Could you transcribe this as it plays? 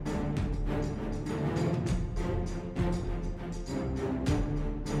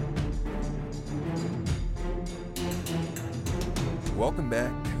Welcome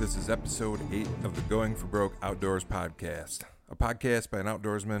back. This is episode 8 of the Going for Broke Outdoors podcast, a podcast by an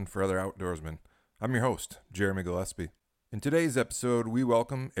outdoorsman for other outdoorsmen. I'm your host, Jeremy Gillespie. In today's episode, we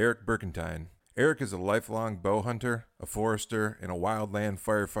welcome Erich Burkentine. Erich is a lifelong bow hunter, a forester, and a wildland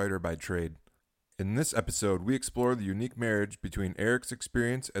firefighter by trade. In this episode, we explore the unique marriage between Erich's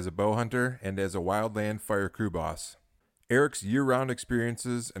experience as a bow hunter and as a wildland fire crew boss. Erich's year-round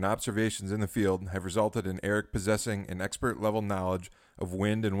experiences and observations in the field have resulted in Erich possessing an expert-level knowledge of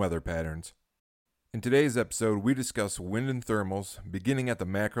wind and weather patterns. In today's episode, we discuss wind and thermals, beginning at the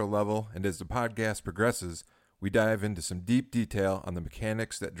macro level, and as the podcast progresses, we dive into some deep detail on the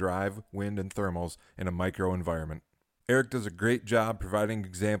mechanics that drive wind and thermals in a micro environment. Erich does a great job providing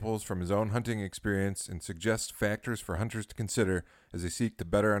examples from his own hunting experience and suggests factors for hunters to consider as they seek to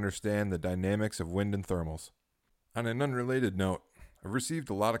better understand the dynamics of wind and thermals. On an unrelated note, I've received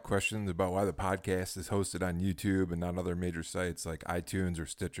a lot of questions about why the podcast is hosted on YouTube and not other major sites like iTunes or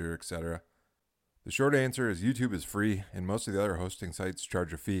Stitcher, etc. The short answer is YouTube is free and most of the other hosting sites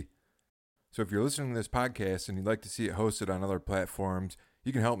charge a fee. So if you're listening to this podcast and you'd like to see it hosted on other platforms,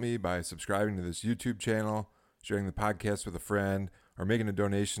 you can help me by subscribing to this YouTube channel, sharing the podcast with a friend, or making a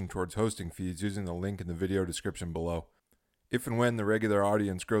donation towards hosting fees using the link in the video description below. If and when the regular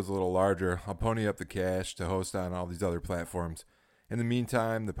audience grows a little larger, I'll pony up the cash to host on all these other platforms. In the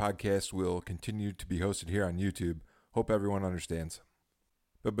meantime, the podcast will continue to be hosted here on YouTube. Hope everyone understands.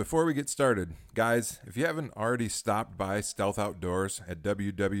 But before we get started, guys, if you haven't already stopped by Stealth Outdoors at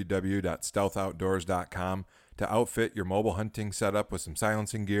www.stealthoutdoors.com to outfit your mobile hunting setup with some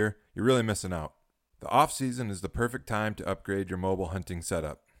silencing gear, you're really missing out. The off-season is the perfect time to upgrade your mobile hunting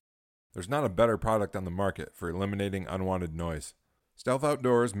setup. There's not a better product on the market for eliminating unwanted noise. Stealth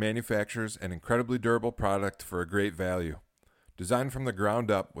Outdoors manufactures an incredibly durable product for a great value. Designed from the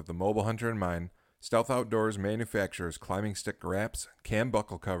ground up with the mobile hunter in mind, Stealth Outdoors manufactures climbing stick wraps, cam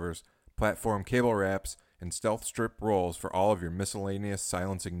buckle covers, platform cable wraps, and stealth strip rolls for all of your miscellaneous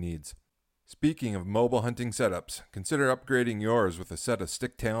silencing needs. Speaking of mobile hunting setups, consider upgrading yours with a set of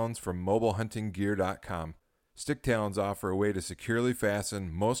stick talons from mobilehuntinggear.com. Stick talons offer a way to securely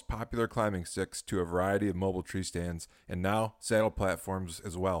fasten most popular climbing sticks to a variety of mobile tree stands and now saddle platforms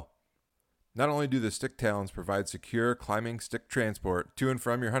as well. Not only do the stick talons provide secure climbing stick transport to and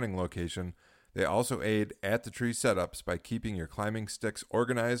from your hunting location, they also aid at the tree setups by keeping your climbing sticks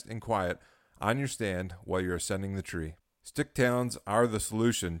organized and quiet on your stand while you're ascending the tree. Stick talons are the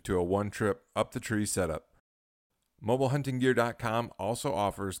solution to a one-trip up the tree setup. MobileHuntingGear.com also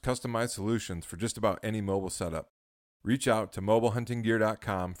offers customized solutions for just about any mobile setup. Reach out to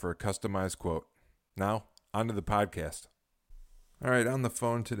MobileHuntingGear.com for a customized quote. Now, on to the podcast. All right, on the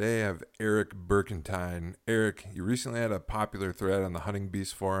phone today I have Erich Burkentine. Erich, you recently had a popular thread on the Hunting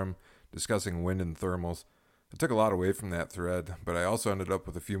Beast forum discussing wind and thermals. I took a lot away from that thread, but I also ended up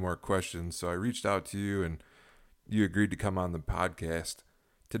with a few more questions, so I reached out to you and you agreed to come on the podcast.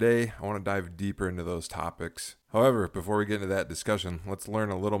 Today, I want to dive deeper into those topics. However, before we get into that discussion, let's learn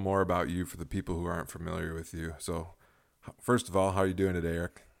a little more about you for the people who aren't familiar with you. So, first of all, how are you doing today,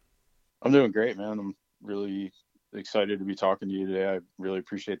 Erich? I'm doing great, man. I'm really excited to be talking to you today. I really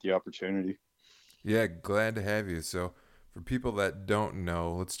appreciate the opportunity. Yeah, glad to have you. So, for people that don't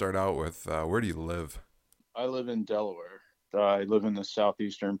know, let's start out with where do you live? I live in Delaware. I live in the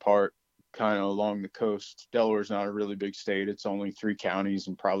southeastern part, kind of along the coast. Delaware's not a really big state. It's only 3 counties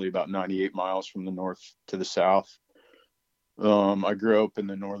and probably about 98 miles from the north to the south. I grew up in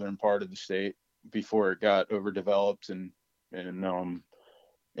the northern part of the state before it got overdeveloped, and I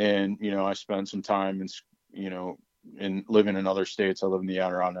spent some time in living in other states. I lived in the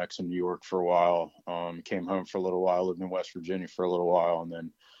Adirondacks in New York for a while. Came home for a little while, lived in West Virginia for a little while, and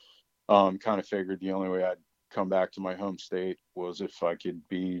then kind of figured the only way I'd come back to my home state was if I could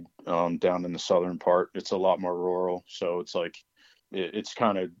be down in the southern part. It's a lot more rural, so it's like it's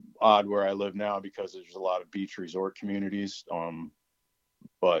kind of odd where I live now because there's a lot of beach resort communities,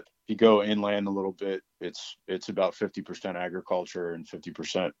 but if you go inland a little bit, it's about 50% agriculture and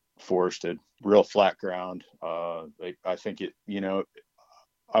 50% forested, real flat ground. I think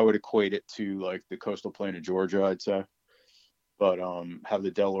I would equate it to like the coastal plain of Georgia, I'd say. But have the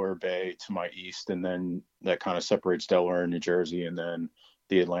Delaware Bay to my east, and then that kind of separates Delaware and New Jersey, and then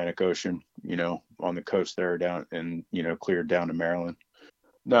the Atlantic Ocean, on the coast there down, and cleared down to Maryland.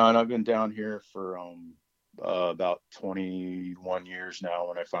 No, and I've been down here for about 21 years now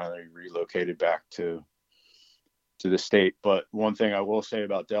when I finally relocated back to the state. But one thing I will say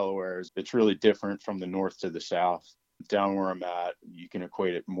about Delaware is it's really different from the north to the south. Down where I'm at, you can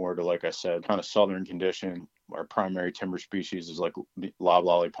equate it more to, like I said, kind of southern condition. Our primary timber species is like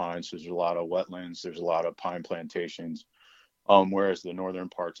loblolly pines. So there's a lot of wetlands. There's a lot of pine plantations. Whereas the northern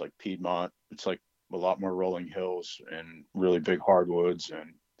parts like Piedmont, it's like a lot more rolling hills and really big hardwoods,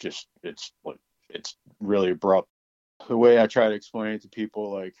 and just it's really abrupt. The way I try to explain it to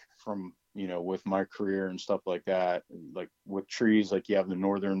people, like from with my career and stuff like that, like with trees, like you have the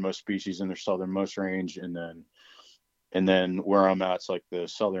northernmost species in their southernmost range, and then where I'm at, it's like the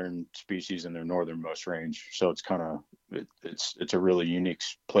southern species in their northernmost range. So it's kind of it's a really unique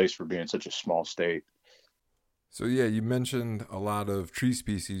place for being such a small state. So yeah, you mentioned a lot of tree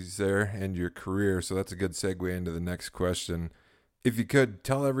species there and your career, so that's a good segue into the next question. If you could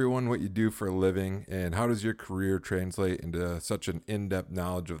tell everyone what you do for a living and how does your career translate into such an in-depth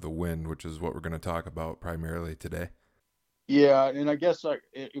knowledge of the wind, which is what we're going to talk about primarily today. Yeah, and I guess like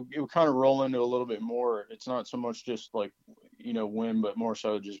it would kind of roll into a little bit more. It's not so much just like wind, but more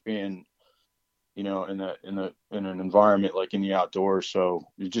so just being in an environment like in the outdoors. So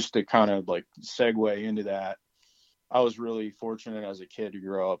just to kind of like segue into that, I was really fortunate as a kid to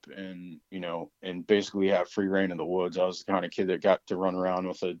grow up and basically have free reign in the woods. I was the kind of kid that got to run around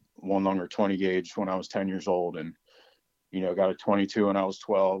with a one longer 20 gauge when I was 10 years old, and got a 22 when I was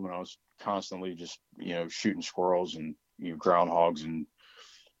 12, and I was constantly just shooting squirrels and groundhogs and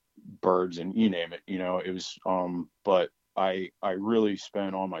birds and you name it. It was but I really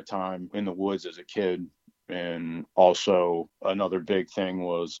spent all my time in the woods as a kid. And also another big thing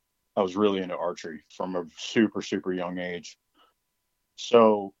was I was really into archery from a super super young age.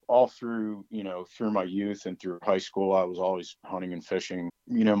 So all through through my youth and through high school, I was always hunting and fishing.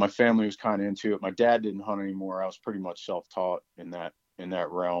 My family was kind of into it. My dad didn't hunt anymore. I was pretty much self-taught in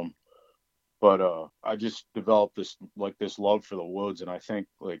that realm. But I just developed this love for the woods, and I think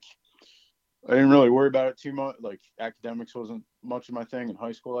like I didn't really worry about it too much. Like academics wasn't much of my thing in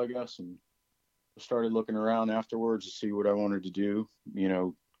high school, I guess, and I started looking around afterwards to see what I wanted to do.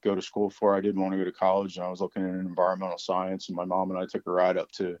 Go to school for. I didn't want to go to college, and I was looking at environmental science. And my mom and I took a ride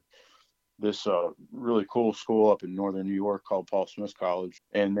up to this really cool school up in northern New York called Paul Smith College,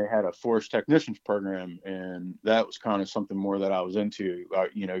 and they had a forest technicians program, and that was kind of something more that I was into.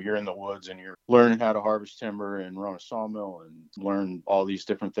 You're in the woods and you're learning how to harvest timber and run a sawmill and learn all these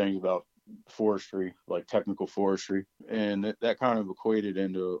different things about forestry, like technical forestry, and that kind of equated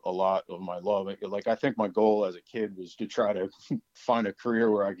into a lot of my love. Like I think my goal as a kid was to try to find a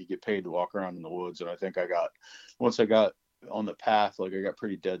career where I could get paid to walk around in the woods, and I think once I got on the path, like I got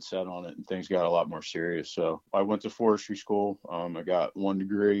pretty dead set on it, and things got a lot more serious. So I went to forestry school. I got one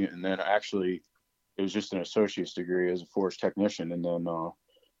degree, and then actually it was just an associate's degree as a forest technician.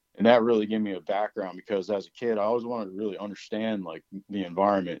 And that really gave me a background, because as a kid I always wanted to really understand like the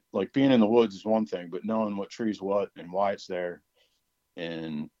environment. Like being in the woods is one thing, but knowing what trees what and why it's there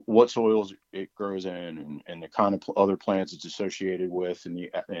and what soils it grows in, and the kind of other plants it's associated with,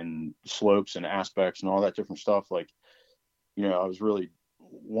 and slopes and aspects and all that different stuff. Like I was really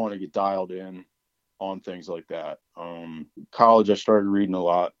wanting to get dialed in on things like that. College, I started reading a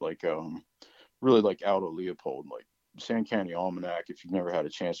lot, like really like Aldo Leopold, like Sand County Almanac. If you've never had a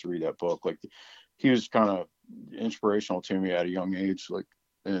chance to read that book, like he was kind of inspirational to me at a young age. Like,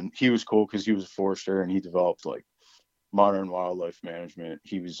 and he was cool because he was a forester and he developed like modern wildlife management.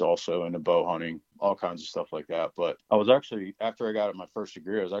 He was also into bow hunting, all kinds of stuff like that. But I was actually, after I got my first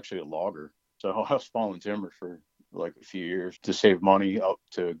degree, I was actually a logger. So I was falling timber for like a few years to save money up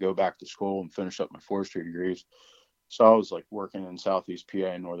to go back to school and finish up my forestry degrees. So I was like working in Southeast PA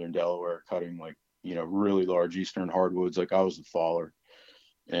and Northern Delaware, cutting like, really large Eastern hardwoods. Like I was the faller,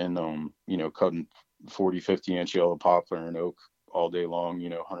 and, cutting 40, 50-inch yellow poplar and oak all day long,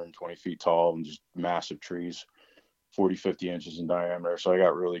 120 feet tall and just massive trees, 40, 50 inches in diameter. So I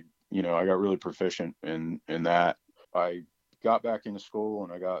got really proficient in that. I got back into school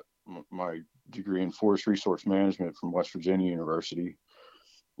and I got my degree in forest resource management from West Virginia University.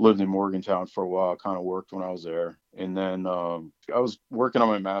 Lived in Morgantown for a while, kind of worked when I was there. And then I was working on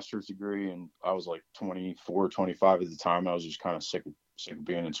my master's degree, and I was like 24, 25 at the time. I was just kind of sick of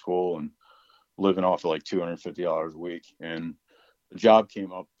being in school and living off of like $250 a week. And a job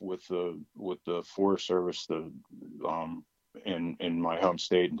came up with the Forest Service, in my home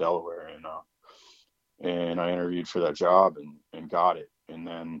state in Delaware, and I interviewed for that job and got it. And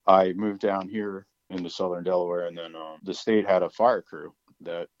then I moved down here into southern Delaware, and then the state had a fire crew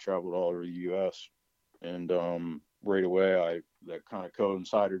that traveled all over the U.S. And right away, that kind of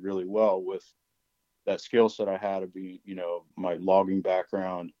coincided really well with that skill set I had of being, my logging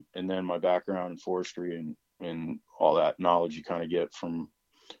background, and then my background in forestry and all that knowledge you kind of get from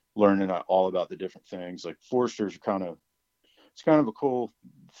learning all about the different things. Like foresters are it's kind of a cool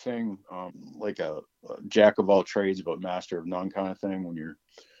thing, like a jack of all trades but master of none kind of thing, when you're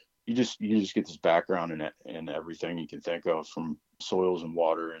you just get this background in everything you can think of, from soils and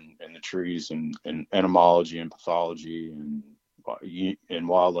water and the trees and entomology and pathology and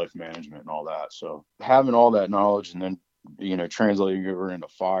wildlife management and all that. So having all that knowledge and then, translating over into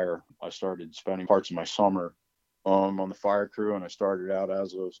fire, I started spending parts of my summer on the fire crew, and I started out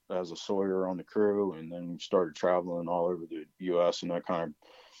as a sawyer on the crew, and then started traveling all over the U.S. and that kind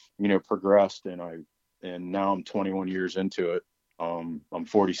of, progressed, and now I'm 21 years into it. I'm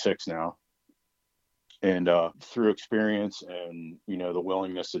 46 now, and through experience and the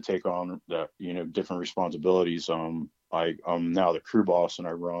willingness to take on that different responsibilities, I'm now the crew boss, and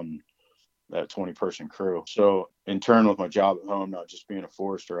I run that 20-person crew. So in turn, with my job at home, not just being a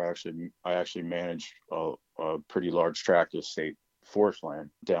forester, I actually manage a pretty large tract of state forest land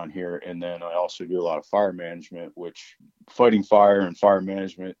down here, and then I also do a lot of fire management, which fighting fire and fire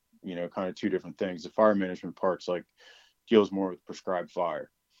management, kind of two different things. The fire management part's like deals more with prescribed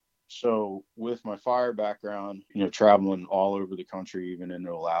fire. So with my fire background, traveling all over the country, even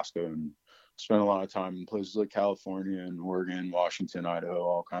into Alaska, and spent a lot of time in places like California and Oregon, Washington, Idaho,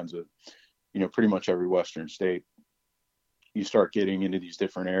 all kinds of, pretty much every Western state. You start getting into these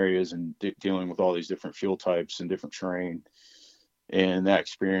different areas and dealing with all these different fuel types and different terrain, and that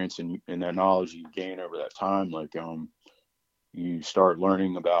experience and that knowledge you gain over that time, like, you start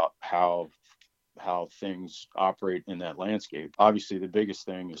learning about how things operate in that landscape. Obviously, the biggest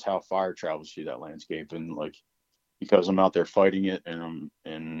thing is how fire travels through that landscape, and like, because I'm out there fighting it, and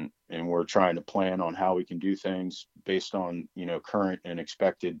we're trying to plan on how we can do things based on current and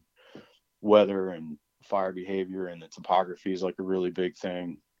expected weather and fire behavior, and the topography is like a really big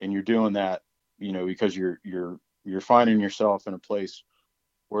thing. And you're doing that, because you're finding yourself in a place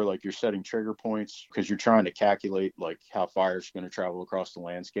where, like, you're setting trigger points because you're trying to calculate like how fire is going to travel across the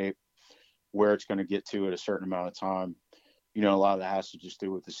landscape, where it's going to get to at a certain amount of time. A lot of that has to just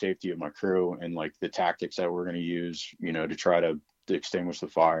do with the safety of my crew and like the tactics that we're going to use, to try to extinguish the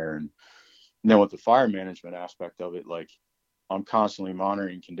fire. And then with the fire management aspect of it, like, I'm constantly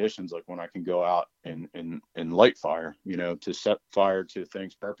monitoring conditions, like when I can go out and light fire, to set fire to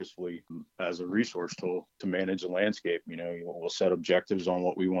things purposefully as a resource tool to manage the landscape. We'll set objectives on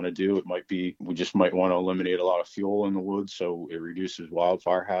what we want to do. It might be, we just might want to eliminate a lot of fuel in the woods so it reduces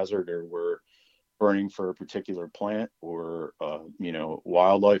wildfire hazard, or we're burning for a particular plant, or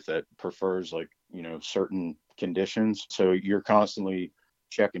wildlife that prefers, like, certain conditions. So you're constantly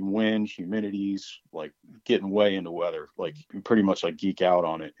checking wind, humidities, like getting way into weather, like pretty much like geek out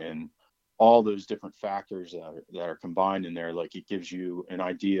on it. And all those different factors that are combined in there, like, it gives you an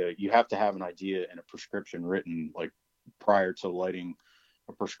idea. You have to have an idea and a prescription written, like, prior to lighting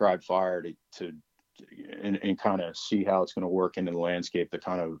a prescribed fire to and kind of see how it's going to work into the landscape, to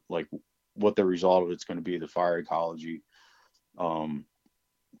kind of like what the result of it's going to be, the fire ecology.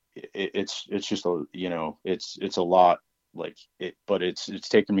 It's just it's a lot, like it, but it's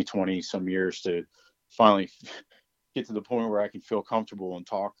taken me 20 some years to finally get to the point where I can feel comfortable and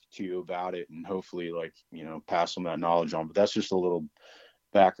talk to you about it, and hopefully, like, pass some of that knowledge on. But that's just a little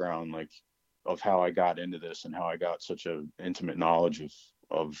background, like, of how I got into this and how I got such a intimate knowledge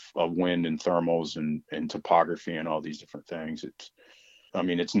of wind and thermals and topography and all these different things.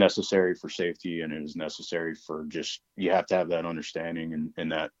 It's necessary for safety, and it is necessary for just, you have to have that understanding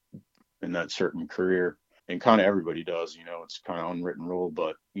and that certain career. And kind of everybody does, it's kind of unwritten rule,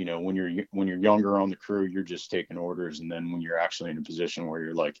 but when you're younger on the crew, you're just taking orders. And then when you're actually in a position where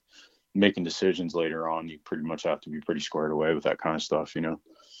you're like making decisions later on, you pretty much have to be pretty squared away with that kind of stuff,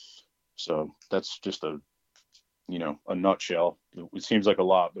 So that's just a nutshell. It seems like a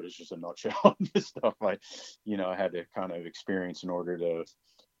lot, but it's just a nutshell of this stuff I had to kind of experience in order to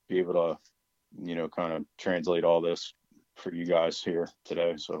be able to, kind of translate all this for you guys here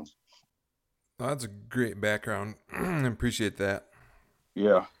today. So. Well, that's a great background. I appreciate that.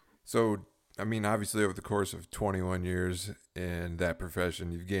 Yeah. So, obviously over the course of 21 years in that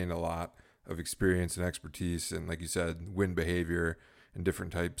profession, you've gained a lot of experience and expertise, and like you said, wind behavior and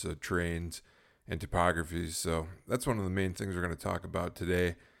different types of terrains and topographies. So that's one of the main things we're going to talk about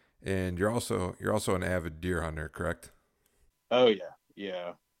today. And you're also an avid deer hunter, correct? Oh yeah.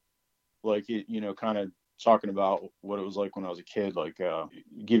 Yeah. Like, kind of talking about what it was like when I was a kid, like,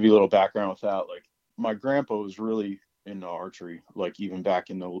 give you a little background with that. Like, my grandpa was really into archery, like even back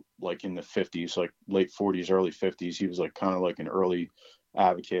in the 50s, like late 40s, early 50s. He was like kind of like an early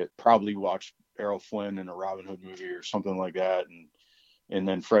advocate, probably watched Errol Flynn in a Robin Hood movie or something like that. And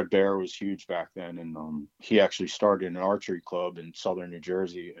then Fred Bear was huge back then. And he actually started an archery club in southern New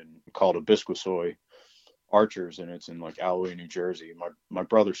Jersey and called Abisquasoy Archers, and it's in like Alloway, New Jersey. My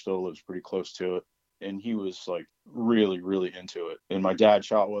brother still lives pretty close to it. and he was like really, really into it. And my dad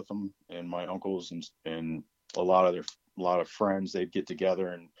shot with him, and my uncles and a lot of friends, they'd get together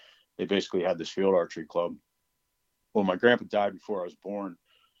and they basically had this field archery club. Well, my grandpa died before I was born.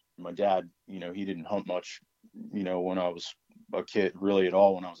 My dad, he didn't hunt much, when I was a kid, really at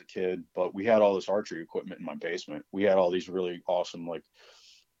all when I was a kid. But we had all this archery equipment in my basement. We had all these really awesome, like,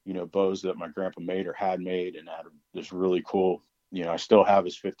 bows that my grandpa made or had made, and had this really cool, I still have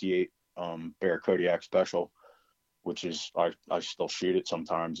his 58 Bear Kodiak Special, which is I still shoot it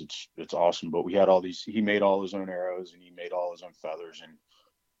sometimes. It's awesome. But we had all these. He made all his own arrows, and he made all his own feathers,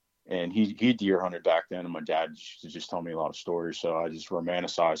 and he deer hunted back then. And my dad used to just tell me a lot of stories, so I just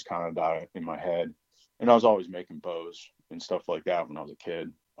romanticized kind of about it in my head. And I was always making bows and stuff like that when I was a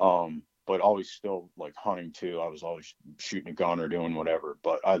kid. But always still like hunting too. I was always shooting a gun or doing whatever.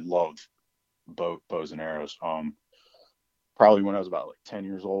 But I loved bows and arrows. Probably when I was about like 10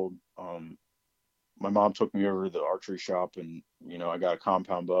 years old, my mom took me over to the archery shop, and I got a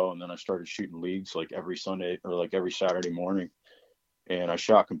compound bow, and then I started shooting leagues like every Sunday or like every Saturday morning. And I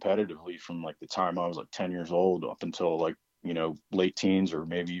shot competitively from like the time I was like 10 years old up until like, late teens or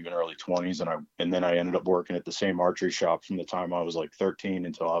maybe even early 20s. And then I ended up working at the same archery shop from the time I was like 13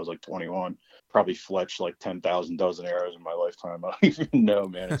 until I was like 21. Probably fletched like 10,000 dozen arrows in my lifetime. I don't even know,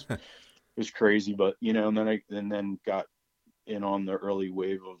 man. It's crazy. But, and then got in on the early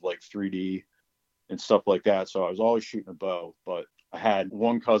wave of like 3D and stuff like that. So I was always shooting a bow, but I had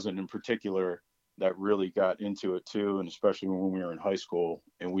one cousin in particular that really got into it too. And especially when we were in high school,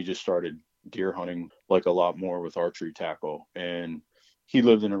 and we just started deer hunting like a lot more with archery tackle. And he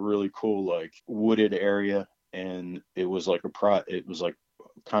lived in a really cool, like wooded area. And it was like it was like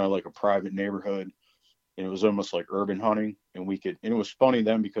kind of like a private neighborhood. And it was almost like urban hunting. And it was funny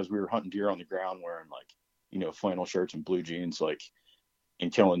then because we were hunting deer on the ground wearing like, flannel shirts and blue jeans, like,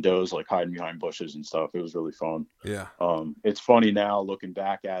 and killing does, like hiding behind bushes and stuff. It was really fun. Yeah. It's funny now looking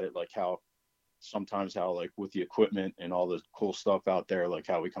back at it, like how like with the equipment and all the cool stuff out there, like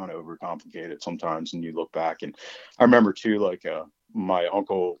how we kind of overcomplicate it sometimes. And you look back, and I remember too, like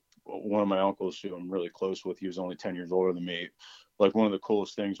one of my uncles who I'm really close with, he was only 10 years older than me. Like one of the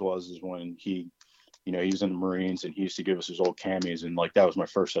coolest things is when he was in the Marines, and he used to give us his old camis, and like that was my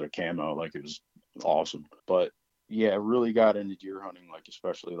first set of camo. Like it was awesome. But yeah, I really got into deer hunting, like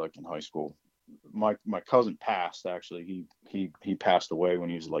especially like in high school. My cousin passed, actually. He passed away when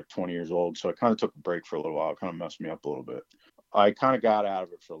he was like 20 years old. So I kind of took a break for a little while. It kind of messed me up a little bit. I kind of got out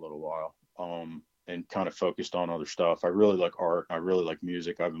of it for a little while, and kind of focused on other stuff. I really like art. I really like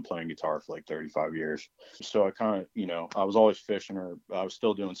music. I've been playing guitar for like 35 years. So I kind of, I was always fishing, or I was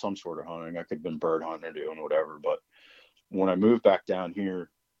still doing some sort of hunting. I could have been bird hunting or doing whatever. But when I moved back down here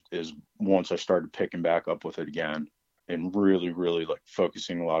is once I started picking back up with it again, and really, really like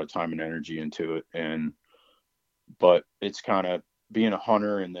focusing a lot of time and energy into it. But it's kind of being a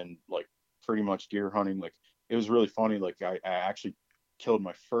hunter and then like pretty much deer hunting. Like it was really funny. Like I actually killed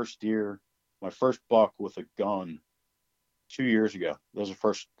my first deer, my first buck with a gun 2 years ago. That was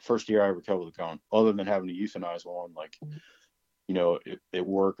the first deer I ever killed with a gun, other than having to euthanize one, like, at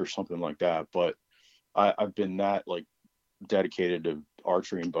work or something like that. But I've been that like dedicated to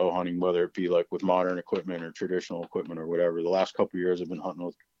archery and bow hunting, whether it be like with modern equipment or traditional equipment or whatever. The last couple of years I've been hunting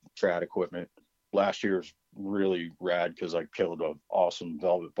with trad equipment. Last year's really rad because I killed an awesome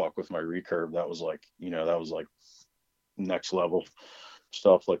velvet buck with my recurve. That was like, next level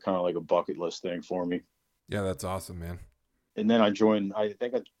stuff, like kind of like a bucket list thing for me. Yeah, that's awesome, man. And then I joined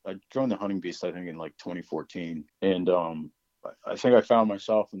the Hunting Beast, I think in like 2014. And I think I found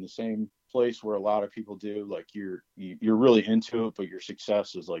myself in the same place where a lot of people do. Like you're really into it, but your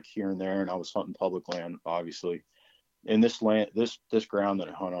success is like here and there. And I was hunting public land, obviously. And this land, this ground that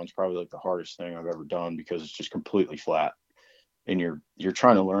I hunt on is probably like the hardest thing I've ever done, because it's just completely flat. And you're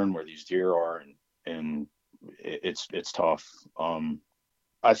trying to learn where these deer are, and it's tough.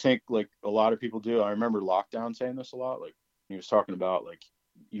 I think like a lot of people do. I remember Lockdown saying this a lot. Like he was talking about like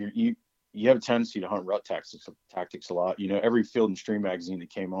you have a tendency to hunt rut tactics a lot. Every Field and Stream magazine that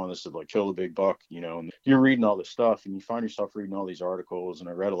came on, this is like kill the big buck, and you're reading all this stuff, and you find yourself reading all these articles. And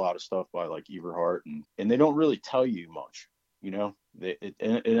I read a lot of stuff by like Everhart, and they don't really tell you much, it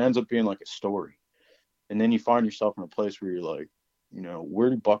ends up being like a story. And then you find yourself in a place where you're like, where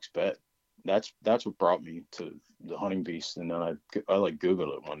do bucks bed? That's what brought me to the Hunting Beast. And then I like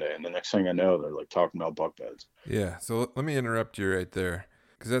Googled it one day, and the next thing I know, they're like talking about buck beds. Yeah. So let me interrupt you right there,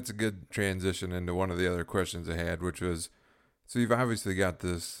 because that's a good transition into one of the other questions I had, which was, so you've obviously got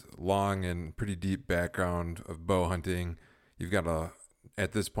this long and pretty deep background of bow hunting. You've got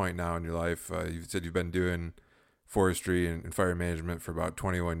at this point now in your life, you've said you've been doing forestry and fire management for about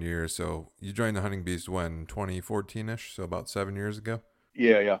 21 years. So you joined the Hunting Beast when, 2014-ish, so about 7 years ago?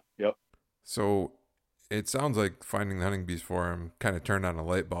 Yeah. Yep. So it sounds like finding the Hunting Beast Forum kind of turned on a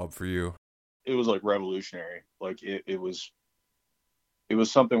light bulb for you. It was like revolutionary. Like it was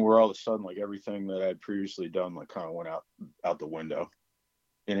something where all of a sudden, like everything that I had previously done, like kind of went out the window.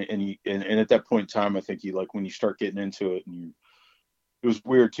 And at that point in time, I think like when you start getting into it, it was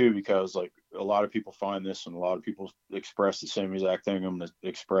weird too, because like a lot of people find this and a lot of people express the same exact thing I'm going to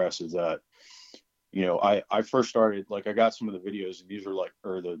express, is that, I first started, like, I got some of the videos, and these are like,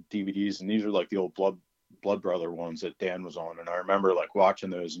 or the DVDs, and these are like the old Blood Brother ones that Dan was on. And I remember like watching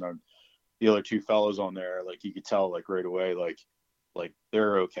those, and the other two fellows on there, like you could tell like right away, like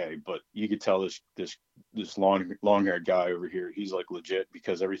they're okay, but you could tell this long haired guy over here, he's like legit,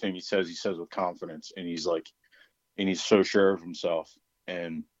 because everything he says with confidence, and he's so sure of himself.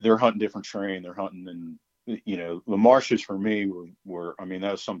 And they're hunting different terrain. They're hunting in, the marshes for me were, I mean,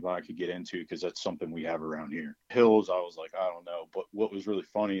 that was something I could get into because that's something we have around here. Hills, I was like, I don't know. But what was really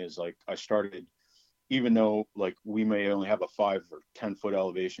funny is like I started, even though like we may only have a 5 or 10 foot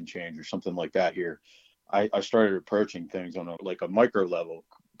elevation change or something like that here, I started approaching things on a micro level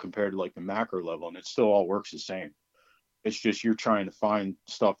compared to like the macro level, and it still all works the same. It's just you're trying to find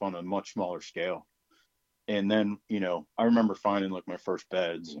stuff on a much smaller scale. And then, I remember finding like my first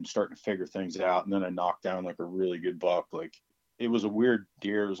beds and starting to figure things out. And then I knocked down like a really good buck. Like it was a weird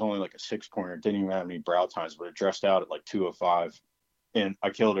deer. It was only like a 6-pointer. It didn't even have any brow tines, but it dressed out at like 205. And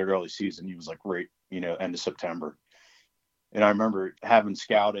I killed it early season. He was like right, end of September. And I remember having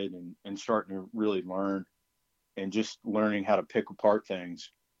scouted and starting to really learn and just learning how to pick apart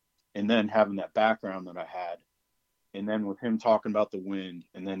things. And then having that background that I had. And then with him talking about the wind,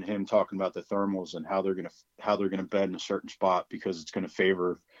 and then him talking about the thermals and how they're gonna bed in a certain spot because it's gonna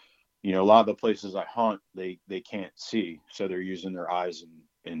favor, a lot of the places I hunt, they can't see, so they're using their eyes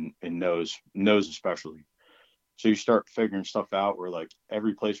and nose especially. So you start figuring stuff out where like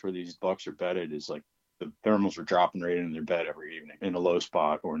every place where these bucks are bedded is like the thermals are dropping right in their bed every evening in a low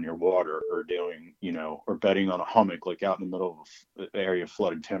spot or near water, or doing, or bedding on a hummock, like out in the middle of an area of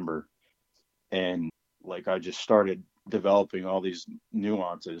flooded timber. And like I just started developing all these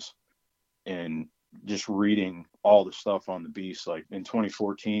nuances and just reading all the stuff on the beast. Like in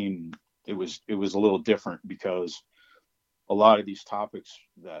 2014, it was a little different because a lot of these topics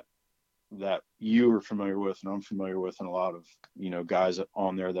that you are familiar with and I'm familiar with, and a lot of, guys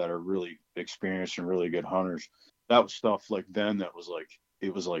on there that are really experienced and really good hunters, that was stuff like then that was like,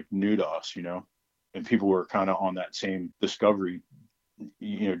 it was like new to us, and people were kind of on that same discovery,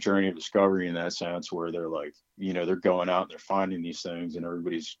 journey of discovery in that sense, where they're like, they're going out and they're finding these things, and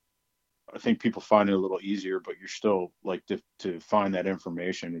I think people find it a little easier, but you're still like to find that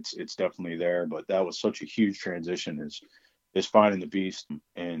information. It's definitely there, but that was such a huge transition is finding the beast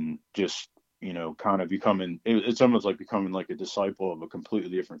and just, kind of becoming, it's almost like becoming like a disciple of a completely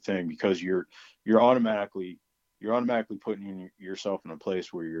different thing, because you're automatically putting yourself in a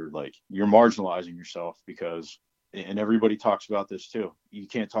place where you're marginalizing yourself, because, and everybody talks about this too, you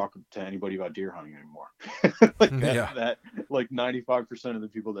can't talk to anybody about deer hunting anymore. That like 95% of the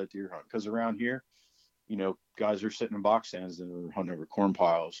people that deer hunt, because around here, guys are sitting in box stands and they're hunting over corn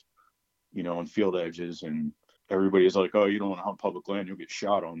piles, on field edges, and everybody's like, oh, you don't want to hunt public land, you'll get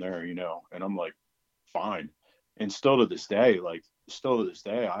shot on there, and I'm like, fine. And still to this day,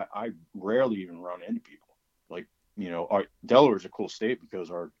 I rarely even run into people. Like, Delaware's a cool state because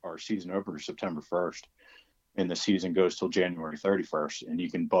our season opener is September 1st. And the season goes till January 31st, and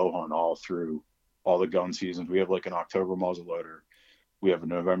you can bow hunt all through all the gun seasons. We have like an October muzzleloader, we have a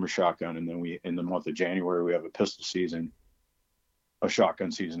November shotgun, and then in the month of January, we have a pistol season, a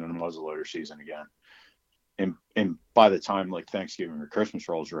shotgun season, and a muzzleloader season again. And by the time like Thanksgiving or Christmas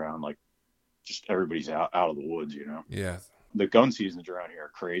rolls around, like just everybody's out of the woods, Yeah. The gun seasons around here are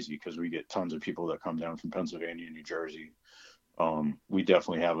crazy because we get tons of people that come down from Pennsylvania and New Jersey. We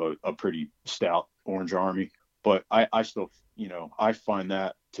definitely have a pretty stout Orange Army. But I still, I find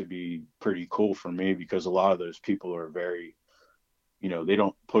that to be pretty cool for me, because a lot of those people are very, they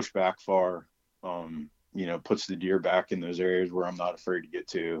don't push back far, puts the deer back in those areas where I'm not afraid to get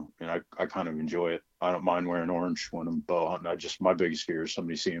to. And I kind of enjoy it. I don't mind wearing orange when I'm bow hunting. My biggest fear is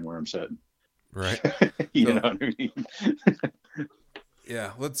somebody seeing where I'm sitting. Right. Know what I mean?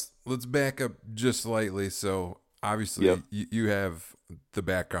 Yeah. Let's back up just slightly. So obviously Yep. you have the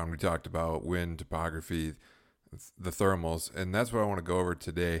background we talked about, wind, topography, the thermals, and that's what I want to go over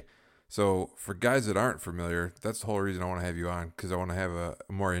today. So for guys that aren't familiar, that's the whole reason I want to have you on, because I want to have a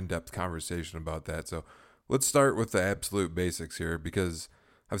more in-depth conversation about that. So let's start with the absolute basics here, because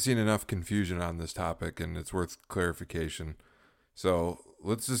I've seen enough confusion on this topic, and it's worth clarification. So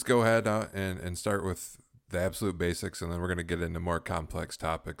let's just go ahead and start with the absolute basics, and then we're going to get into more complex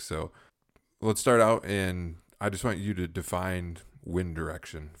topics. So let's start out, and I just want you to define wind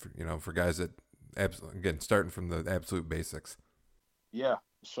direction, for guys that, again, starting from the absolute basics. Yeah.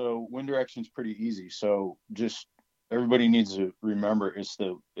 So wind direction is pretty easy. So just everybody needs to remember it's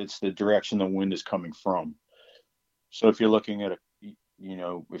the direction the wind is coming from. So if you're looking at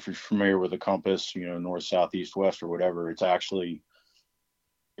if you're familiar with a compass, north, south, east, west, or whatever,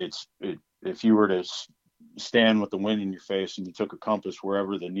 if you were to stand with the wind in your face and you took a compass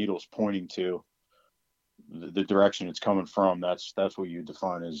wherever the needle's pointing to, the direction it's coming from, that's what you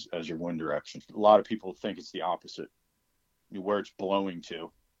define as your wind direction. A lot of people think it's the opposite, where it's blowing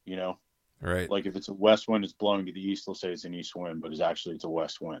to, Right. Like if it's a west wind, it's blowing to the east, they'll say it's an east wind, but it's a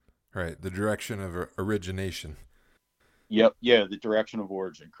west wind. Right. The direction of origination. Yep. Yeah. The direction of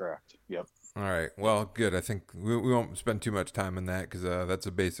origin. Correct. Yep. All right. Well, good. I think we won't spend too much time on that because that's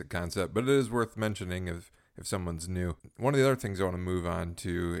a basic concept, but it is worth mentioning if someone's new. One of the other things I want to move on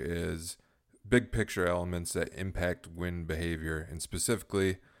to is big picture elements that impact wind behavior. And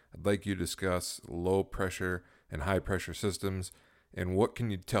specifically, I'd like you to discuss low pressure and high pressure systems. And what can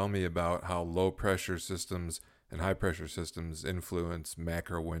you tell me about how low pressure systems and high pressure systems influence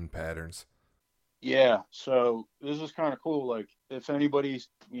macro wind patterns? Yeah. So this is kind of cool. Like if anybody's,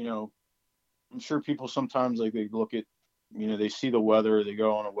 I'm sure people sometimes like they look at, they see the weather, they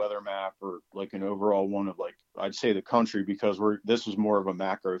go on a weather map or like an overall one of like, I'd say the country, because this is more of a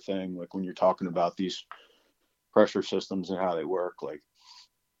macro thing. Like when you're talking about these pressure systems and how they work, like,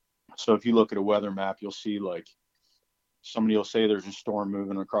 so if you look at a weather map, you'll see like somebody will say there's a storm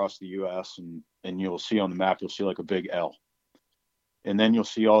moving across the US and you'll see on the map, you'll see like a big L. And then you'll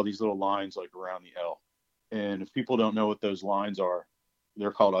see all these little lines like around the L. And if people don't know what those lines are,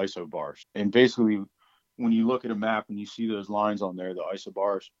 they're called isobars. And basically, when you look at a map and you see those lines on there, the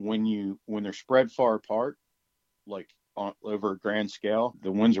isobars, when they're spread far apart, like over a grand scale,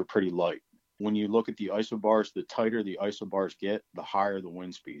 the winds are pretty light. When you look at the isobars, the tighter the isobars get, the higher the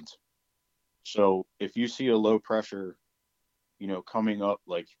wind speeds. So if you see a low pressure, coming up,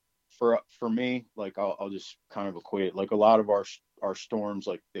 like for me, like I'll just kind of equate it. Like a lot of our storms,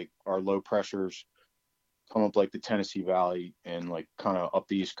 like our low pressures come up like the Tennessee Valley and like kind of up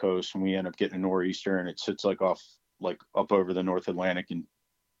the East Coast, and we end up getting a nor'easter, and it sits like off like up over the North Atlantic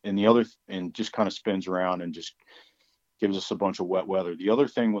and just kind of spins around and just gives us a bunch of wet weather. The other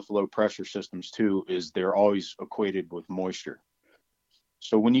thing with low pressure systems too is they're always equated with moisture.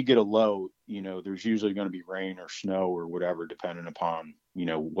 So when you get a low, there's usually going to be rain or snow or whatever, depending upon,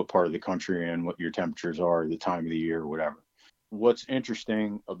 what part of the country you're in, what your temperatures are, the time of the year, or whatever. What's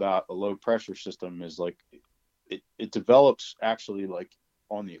interesting about a low pressure system is like it develops actually like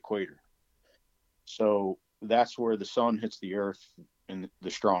on the equator. So that's where the sun hits the earth in the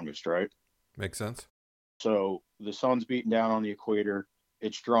strongest, right? Makes sense. So the sun's beating down on the equator.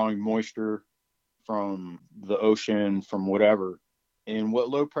 It's drawing moisture from the ocean, from whatever. And what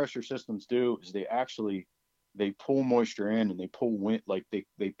low pressure systems do is they pull moisture in and they pull wind, like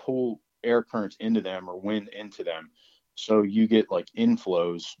they pull air currents into them or wind into them. So you get like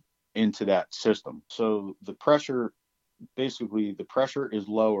inflows into that system. So the pressure is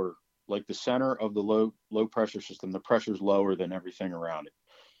lower, like the center of the low pressure system, the pressure is lower than everything around it.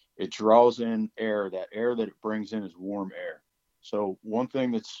 It draws in air. That air that it brings in is warm air. So one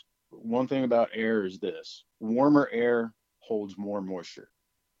thing about air is this: warmer air holds more moisture.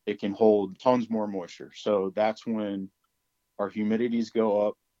 It can hold tons more moisture. So that's when our humidities go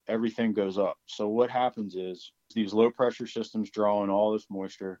up, everything goes up. So what happens is these low pressure systems draw in all this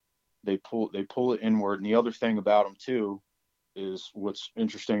moisture. They pull it inward. And the other thing about them too is what's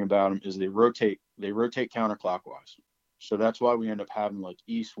interesting about them is they rotate counterclockwise. So that's why we end up having like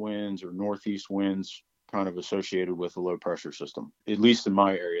east winds or northeast winds kind of associated with a low pressure system, at least in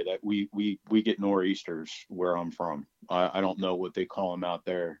my area. That we get nor'easters where I'm from. I don't know what they call them out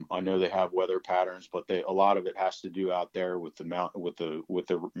there. I know they have weather patterns, but a lot of it has to do out there with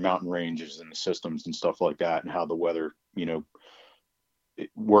the mountain ranges and the systems and stuff like that, and how the weather it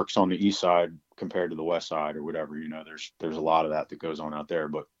works on the east side compared to the west side or whatever. There's a lot of that goes on out there.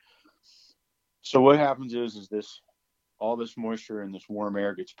 But so what happens is this: all this moisture and this warm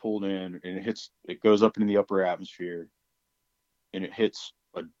air gets pulled in, and it goes up into the upper atmosphere, and it hits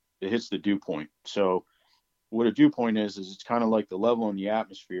the dew point. So what a dew point is it's kind of like the level in the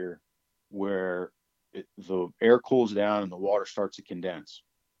atmosphere where the air cools down and the water starts to condense.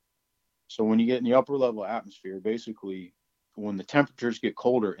 So when you get in the upper level atmosphere, basically when the temperatures get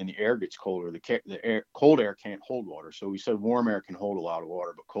colder and the air gets colder, cold air can't hold water. So we said warm air can hold a lot of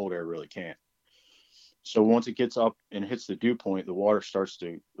water, but cold air really can't. So once it gets up and hits the dew point, the water starts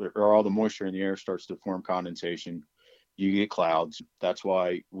to, or all the moisture in the air starts to form condensation. You get clouds. That's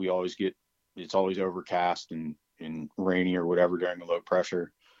why we always get, it's always overcast and rainy or whatever during the low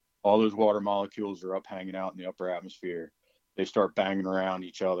pressure. All those water molecules are up hanging out in the upper atmosphere. They start banging around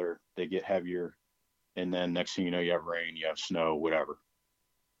each other. They get heavier. And then next thing you know, you have rain, you have snow, whatever.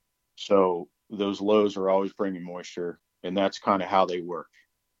 So those lows are always bringing moisture, and that's kind of how they work.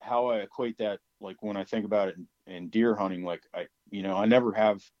 How I equate that, like when I think about it in deer hunting, like I never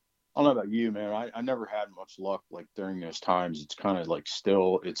have, I don't know about you, man. I never had much luck like during those times. It's kind of like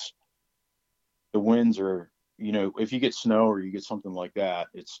still, it's the winds are, if you get snow or you get something like that,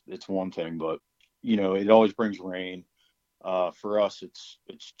 it's one thing, but it always brings rain. For us,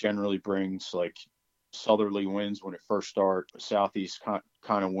 it's generally brings like southerly winds when it first starts, southeast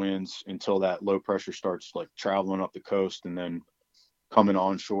kind of winds until that low pressure starts like traveling up the coast, and then coming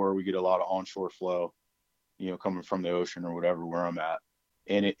onshore, we get a lot of onshore flow, coming from the ocean or whatever where I'm at.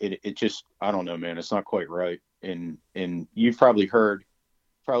 And it just, I don't know, man, it's not quite right. And you've probably heard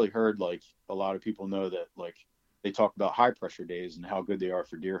like a lot of people know that like they talk about high pressure days and how good they are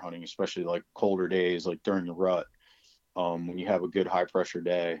for deer hunting, especially like colder days, like during the rut. When you have a good high pressure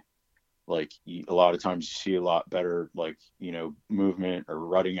day, like a lot of times you see a lot better, like, movement or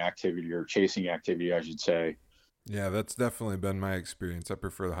rutting activity or chasing activity, I should say. Yeah, that's definitely been my experience. I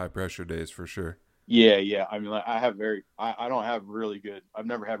prefer the high pressure days for sure. Yeah. I mean, like I don't have really good, I've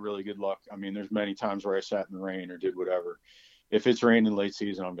never had really good luck. I mean, there's many times where I sat in the rain or did whatever. If it's raining late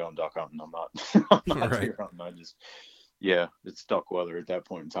season, I'm going duck hunting. I'm not, I'm not Right. deer hunting. Yeah, it's duck weather at that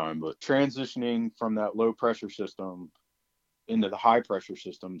point in time. But transitioning from that low pressure system into the high pressure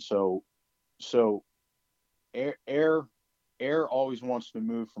system. So air always wants to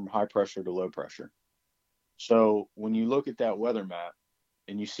move from high pressure to low pressure. So when you look at that weather map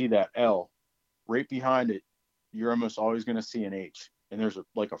and you see that L right behind it, you're almost always going to see an H, and there's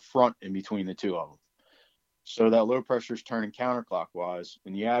like a front in between the two of them. So that low pressure is turning counterclockwise,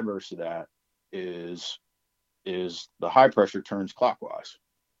 and the adverse of that is the high pressure turns clockwise.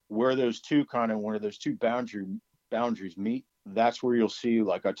 Where those two boundaries meet, that's where you'll see,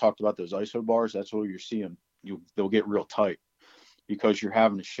 like I talked about those ISO bars. That's where you see them. They'll get real tight because you're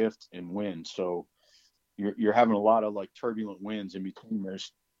having a shift in wind. So you're having a lot of like turbulent winds in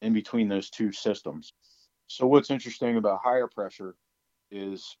between those two systems. So what's interesting about higher pressure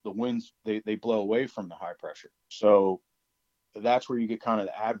is the winds, they blow away from the high pressure. So that's where you get kind of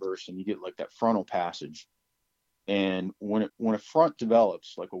the adverse, and you get like that frontal passage. And when a front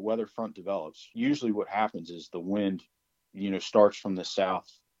develops, like a weather front develops, usually what happens is the wind, starts from the south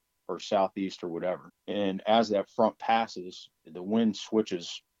or southeast or whatever. And as that front passes, the wind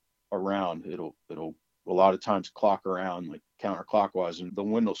switches around. It'll a lot of times clock around like counterclockwise, and the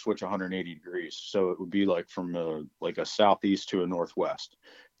wind will switch 180 degrees. So it would be like from a southeast to a northwest.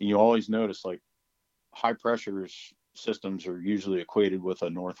 And you always notice like high pressure systems are usually equated with a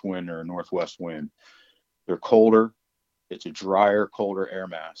north wind or a northwest wind. They're colder. It's a drier, colder air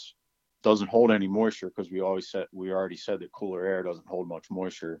mass. Doesn't hold any moisture because we already said that cooler air doesn't hold much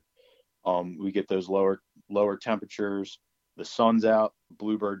moisture. We get those lower temperatures. The sun's out,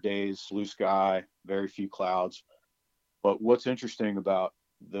 bluebird days, blue sky, very few clouds. But what's interesting about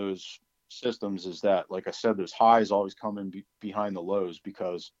those systems is that, like I said, those highs always come in behind the lows,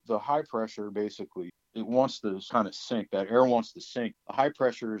 because the high pressure basically, it wants to kind of sink. That air wants to sink. The high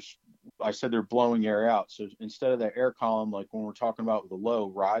pressures, I said, they're blowing air out. So instead of that air column, like when we're talking about with the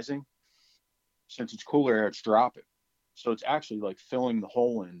low rising, since it's cooler air, it's dropping. So it's actually like filling the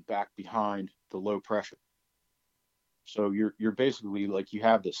hole in back behind the low pressure. So you're basically like, you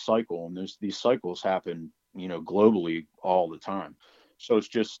have this cycle, and these cycles happen, globally all the time. So it's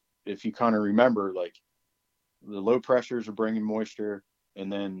just, if you kind of remember, like the low pressures are bringing moisture,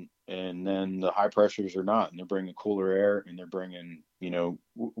 and then the high pressures are not, and they're bringing cooler air, and they're bringing,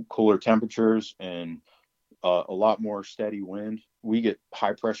 cooler temperatures, and a lot more steady wind. We get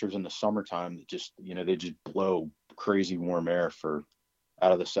high pressures in the summertime that just, they just blow crazy warm air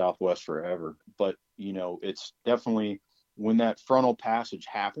out of the Southwest forever. But, it's definitely when that frontal passage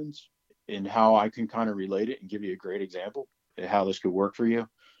happens, and how I can kind of relate it and give you a great example of how this could work for you.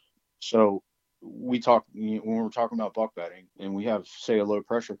 So when we're talking about buck bedding, and we have, say, a low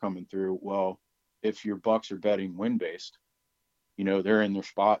pressure coming through. Well, if your bucks are bedding wind based, they're in their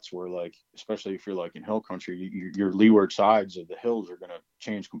spots where, like, especially if you're like in hill country, your leeward sides of the hills are going to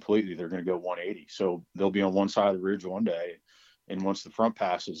change completely. They're going to go 180. So they'll be on one side of the ridge one day, and once the front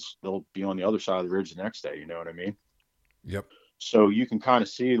passes, they'll be on the other side of the ridge the next day. You know what I mean? Yep. So you can kind of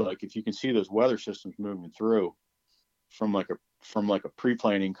see, like, if you can see those weather systems moving through from like a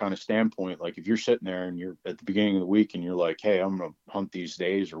pre-planning kind of standpoint, like if you're sitting there and you're at the beginning of the week and you're like, hey, I'm going to hunt these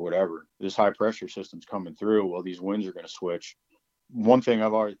days or whatever, this high pressure system's coming through. Well, these winds are going to switch. One thing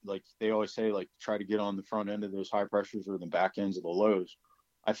I've always, like, they always say, like, try to get on the front end of those high pressures or the back ends of the lows.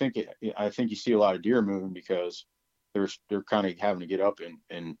 I think you see a lot of deer moving because they're kind of having to get up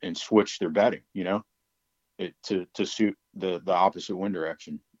and switch their bedding, to suit the opposite wind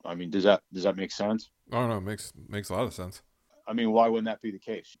direction. I mean, does that make sense? Oh no, makes a lot of sense. I mean, why wouldn't that be the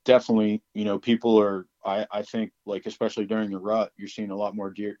case? Definitely, people are, I think, like, especially during the rut, you're seeing a lot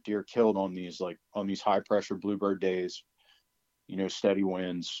more deer killed on these high pressure bluebird days, steady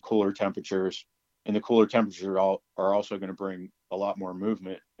winds, cooler temperatures. And the cooler temperatures are also going to bring a lot more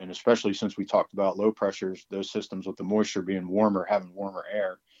movement. And especially since we talked about low pressures, those systems with the moisture being warmer, having warmer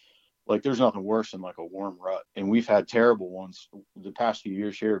air, like, there's nothing worse than like a warm rut. And we've had terrible ones. The past few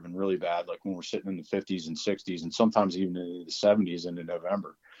years here have been really bad, like when we're sitting in the 50s and 60s and sometimes even in the 70s into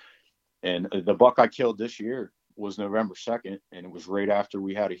November. And the buck I killed this year was November 2nd, and it was right after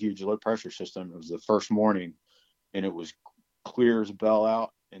we had a huge low pressure system. It was the first morning, and it was clear as a bell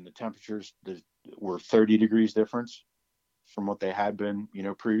out, and the temperatures were 30 degrees difference from what they had been,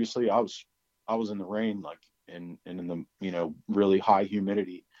 previously. I was in the rain, like, and in the, really high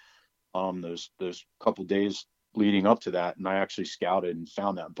humidity, those couple days leading up to that. And I actually scouted and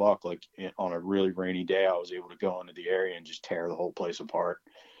found that buck, like, on a really rainy day. I was able to go into the area and just tear the whole place apart.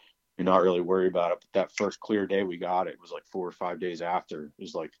 You're not really worried about it. But that first clear day we got, it was like 4 or 5 days after. It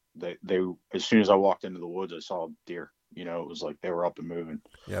was like they as soon as I walked into the woods, I saw deer. It was like they were up and moving.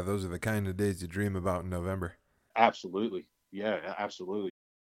 Yeah, those are the kind of days you dream about in November. Absolutely. Yeah, absolutely.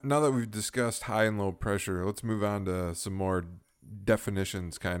 Now that we've discussed high and low pressure, let's move on to some more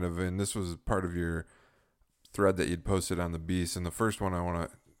definitions, kind of. And this was part of your thread that you'd posted on the Beast. And the first one I want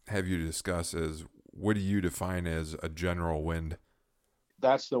to have you discuss is, what do you define as a general wind?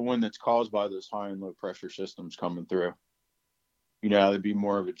 That's the wind that's caused by those high and low pressure systems coming through. That'd be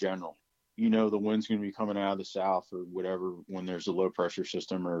more of a general. The wind's going to be coming out of the south or whatever when there's a low pressure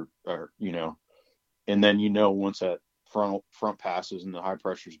system, or and then, once that front passes and the high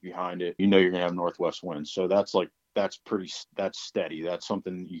pressure's behind it, you're going to have northwest winds. So that's steady. That's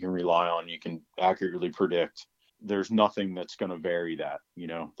something you can rely on. You can accurately predict. There's nothing that's going to vary that.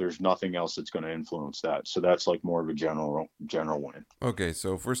 There's nothing else that's going to influence that. So that's like more of a general wind. Okay,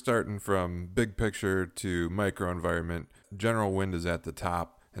 so if we're starting from big picture to micro environment, general wind is at the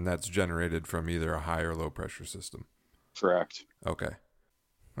top, and that's generated from either a high or low pressure system. Correct. Okay.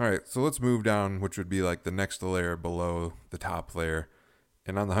 All right, so let's move down, which would be like the next layer below the top layer.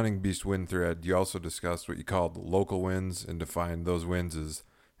 And on the Hunting Beast wind thread, you also discussed what you called local winds and defined those winds as,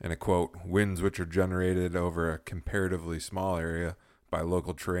 and a quote, winds which are generated over a comparatively small area by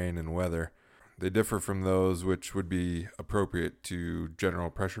local terrain and weather. They differ from those which would be appropriate to general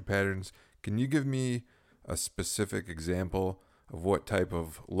pressure patterns. Can you give me a specific example of what type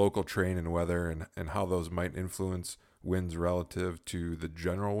of local terrain and weather and how those might influence winds relative to the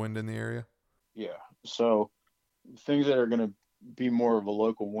general wind in the area? Yeah. So things that are going to be more of a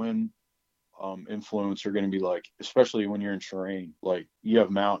local wind influence are going to be, like, especially when you're in terrain, like you have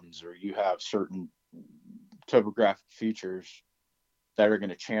mountains or you have certain topographic features that are going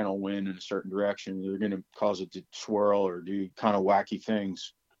to channel wind in a certain direction. They're going to cause it to swirl or do kind of wacky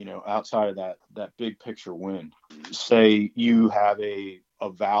things, outside of that big picture wind. Say you have a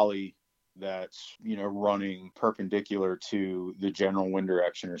valley that's, running perpendicular to the general wind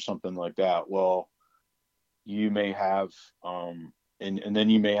direction or something like that. Well, you may have and then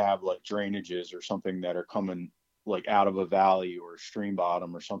you may have like drainages or something that are coming like out of a valley or a stream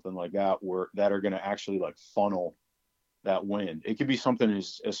bottom or something like that, that are going to actually like funnel that wind. It could be something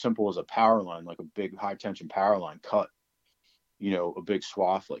as simple as a power line, like a big high tension power line cut, a big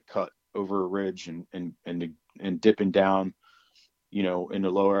swath, like cut over a ridge and dipping down, in the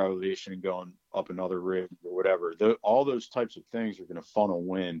lower elevation and going up another ridge or whatever. All those types of things are going to funnel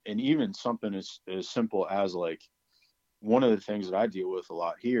wind. And even something as simple as, like, one of the things that I deal with a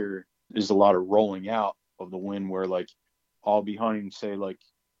lot here is a lot of rolling out of the wind, where, like, I'll be hunting, say, like,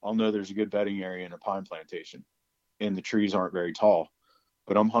 I'll know there's a good bedding area in a pine plantation and the trees aren't very tall,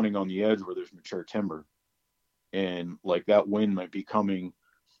 but I'm hunting on the edge where there's mature timber. And like that wind might be coming.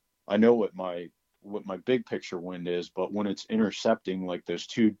 I know what my big picture wind is, but when it's intercepting like those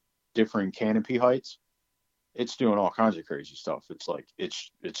two differing canopy heights, it's doing all kinds of crazy stuff. It's like it's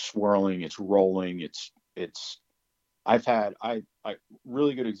swirling, it's rolling, it's I've had I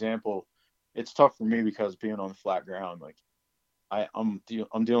really good example. It's tough for me because being on the flat ground, like I'm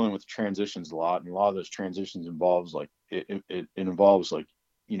dealing with transitions a lot, and a lot of those transitions involves like it involves like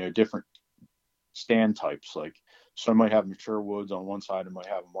different stand types. Like, so I might have mature woods on one side and might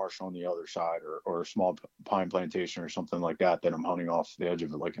have a marsh on the other side, or a small pine plantation or something like that I'm hunting off the edge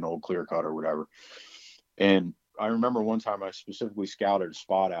of it, like an old clear cut or whatever. And I remember one time I specifically scouted a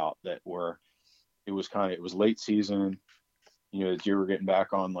spot out that where it was late season, the deer were getting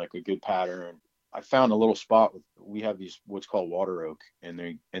back on like a good pattern. I found a little spot we have these what's called water oak, and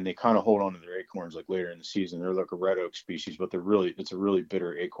they kind of hold on to their acorns like later in the season. They're like a red oak species, but it's a really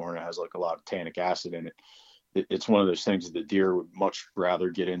bitter acorn. It has like a lot of tannic acid in it. It's one of those things that the deer would much rather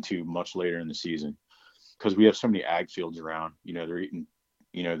get into much later in the season, because we have so many ag fields around. They're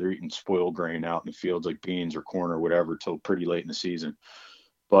eating spoiled grain out in the fields like beans or corn or whatever till pretty late in the season.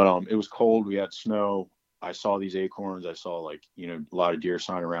 But it was cold. We had snow. I saw these acorns. I saw like a lot of deer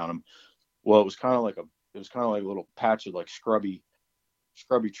sign around them. Well, it was kind of like a little patch of like scrubby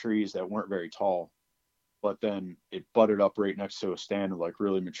trees that weren't very tall, but then it butted up right next to a stand of like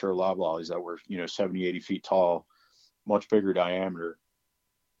really mature loblollies that were 70, 80 feet tall, much bigger diameter.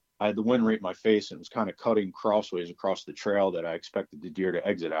 I had the wind right in my face, and it was kind of cutting crossways across the trail that I expected the deer to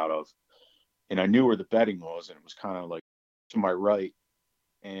exit out of. And I knew where the bedding was, and it was kind of like to my right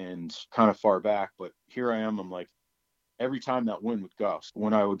and kind of far back. But here I am. I'm like, every time that wind would gust,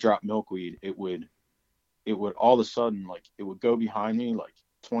 when I would drop milkweed, it would all of a sudden, like, it would go behind me like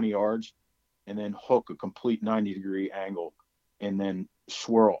 20 yards and then hook a complete 90-degree angle and then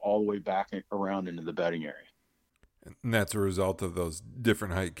swirl all the way back around into the bedding area. And that's a result of those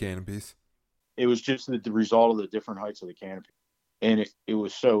different height canopies. It was just the result of the different heights of the canopy. And it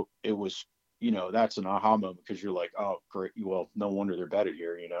was that's an aha moment, because you're like, oh, great. Well, no wonder they're bedded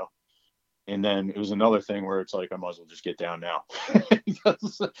here, And then it was another thing where it's like, I might as well just get down now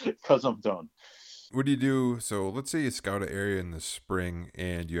because I'm done. What do you do? So let's say you scout an area in the spring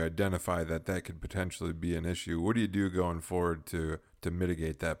and you identify that could potentially be an issue. What do you do going forward to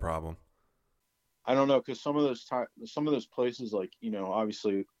mitigate that problem? I don't know, because some of those places, like,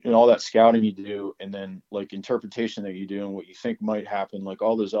 obviously, all that scouting you do, and then like interpretation that you do and what you think might happen, like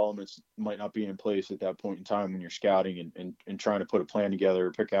all those elements might not be in place at that point in time when you're scouting and trying to put a plan together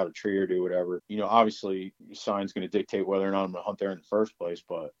or pick out a tree or do whatever. Obviously, sign's going to dictate whether or not I'm going to hunt there in the first place,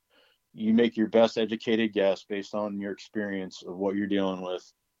 but you make your best educated guess based on your experience of what you're dealing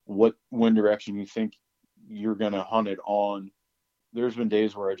with, what wind direction you think you're going to hunt it on. There's been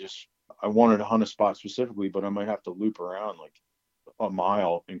days where I wanted to hunt a spot specifically, but I might have to loop around like a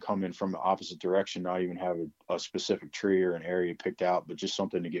mile and come in from the opposite direction, not even have a specific tree or an area picked out, but just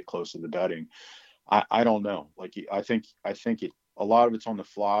something to get close to the bedding. I don't know. Like, I think a lot of it's on the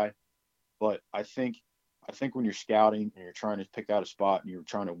fly, but I think when you're scouting and you're trying to pick out a spot and you're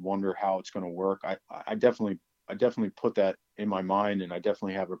trying to wonder how it's going to work, I definitely put that in my mind, and I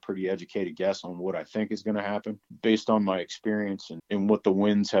definitely have a pretty educated guess on what I think is going to happen based on my experience and what the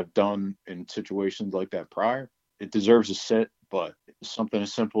winds have done in situations like that prior. It deserves a sit, but something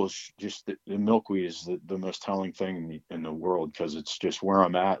as simple as just the milkweed is the most telling thing in the world, because it's just where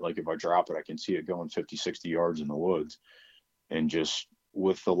I'm at. Like, if I drop it, I can see it going 50, 60 yards in the woods. And just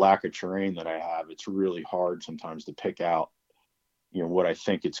with the lack of terrain that I have, it's really hard sometimes to pick out, what I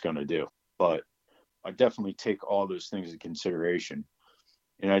think it's going to do. But I definitely take all those things into consideration.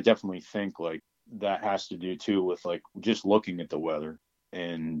 And I definitely think like that has to do too with like just looking at the weather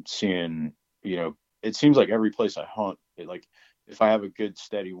and seeing, it seems like every place I hunt, like if I have a good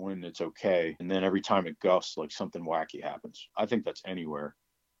steady wind, it's okay. And then every time it gusts, like something wacky happens. I think that's anywhere.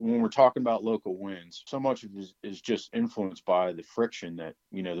 When we're talking about local winds, so much of it is just influenced by the friction that,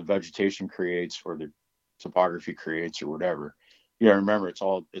 the vegetation creates or the topography creates or whatever. Remember, it's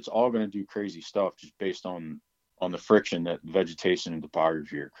all going to do crazy stuff just based on the friction that vegetation and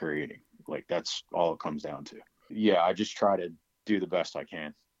topography are creating. Like, that's all it comes down to. Yeah, I just try to do the best I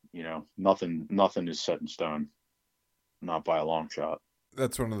can. Nothing is set in stone, not by a long shot.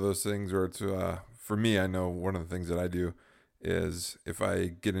 That's one of those things where it's for me, I know one of the things that I do is if I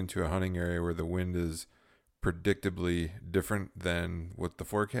get into a hunting area where the wind is predictably different than what the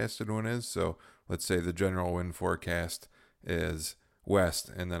forecasted one is. So let's say the general wind forecast is west,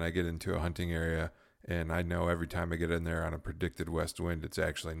 and then I get into a hunting area and I know every time I get in there on a predicted west wind, it's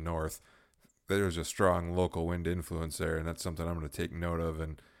actually north. There's a strong local wind influence there, and that's something I'm going to take note of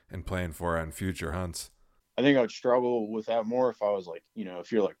and plan for on future hunts. I think I'd struggle with that more if I was like,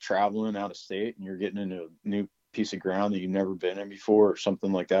 if you're like traveling out of state and you're getting into a new piece of ground that you've never been in before or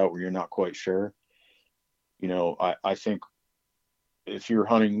something like that where you're not quite sure. I think if you're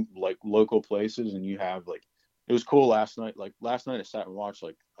hunting like local places and you have like, it was cool last night. Like last night I sat and watched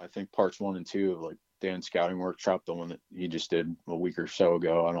like, I think parts 1 and 2 of like Dan Scouting Workshop, the one that he just did a week or so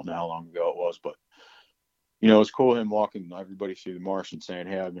ago. I don't know how long ago it was, but it's cool him walking everybody through the marsh and saying,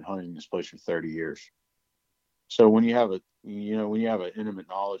 "Hey, I've been hunting this place for 30 years." So when you have an intimate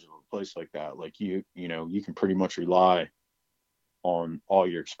knowledge of a place like that, like you can pretty much rely on all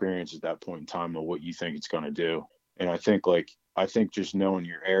your experience at that point in time of what you think it's going to do. And I think just knowing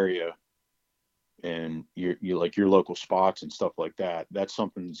your area and your local spots and stuff like that, that's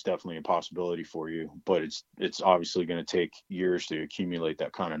something that's definitely a possibility for you. But it's obviously going to take years to accumulate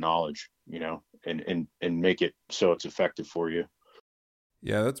that kind of knowledge, and make it so it's effective for you.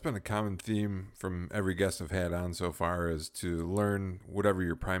 Yeah, that's been a common theme from every guest I've had on so far, is to learn whatever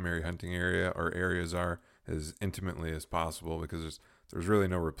your primary hunting area or areas are as intimately as possible, because there's really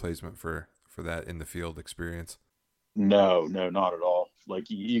no replacement for that in the field experience. No, not at all. Like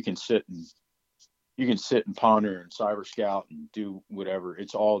you can sit and ponder and cyber scout and do whatever.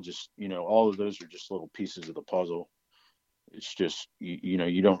 It's all just, all of those are just little pieces of the puzzle. It's just,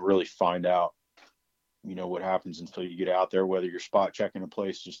 you don't really find out, what happens until you get out there, whether you're spot checking a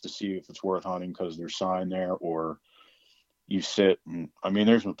place just to see if it's worth hunting because there's sign there, or you sit. And I mean,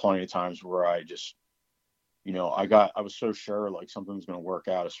 there's been plenty of times where I just, I was so sure like something was going to work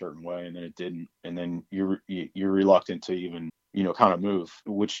out a certain way, and then it didn't. And then you're reluctant to even, kind of move,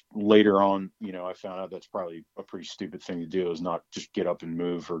 which later on, I found out that's probably a pretty stupid thing to do, is not just get up and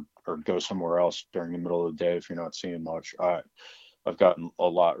move or go somewhere else during the middle of the day if you're not seeing much. I've gotten a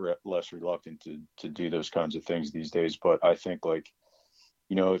lot less reluctant to do those kinds of things these days. But I think like,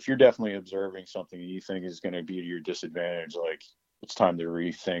 if you're definitely observing something you think is going to be to your disadvantage, like it's time to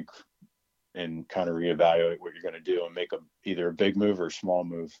rethink and kind of reevaluate what you're going to do and make either a big move or a small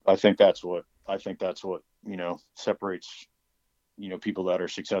move. I think that's what separates, people that are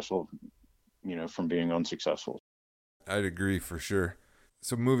successful, from being unsuccessful. I'd agree for sure.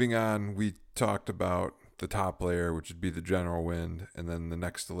 So moving on, we talked about the top layer, which would be the general wind, and then the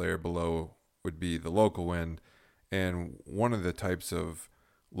next layer below would be the local wind. And one of the types of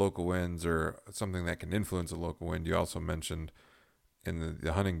local winds, or something that can influence a local wind, you also mentioned in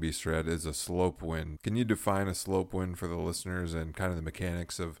the hunting beast thread, is a slope wind. Can you define a slope wind for the listeners and kind of the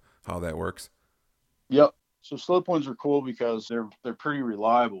mechanics of how that works? Yep. So slope winds are cool because they're pretty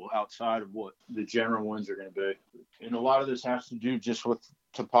reliable outside of what the general winds are going to be. And a lot of this has to do just with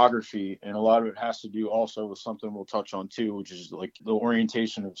topography, and a lot of it has to do also with something we'll touch on too, which is like the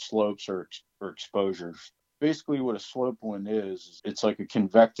orientation of slopes or exposures. Basically what a slope wind is, it's like a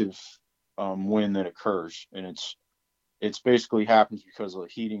convective wind that occurs, and it's basically happens because of the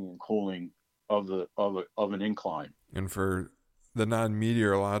heating and cooling of an incline. And for the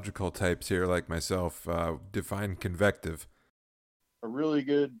non-meteorological types here, like myself, define convective. A really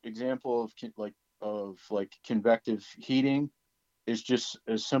good example of convective heating is just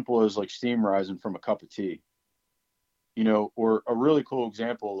as simple as like steam rising from a cup of tea. Or a really cool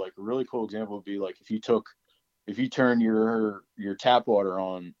example would be like if you turn your tap water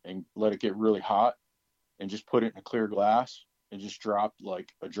on and let it get really hot and just put it in a clear glass and just drop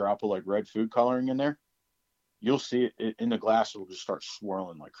like a drop of like red food coloring in there, you'll see it in the glass. It'll just start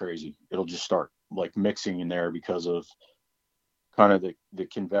swirling like crazy. It'll just start like mixing in there because of kind of the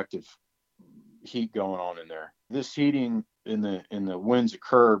convective heat going on in there. This heating in the winds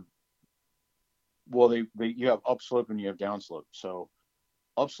occur, well, you have upslope and you have downslope. So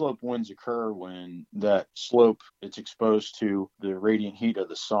upslope winds occur when that slope it's exposed to the radiant heat of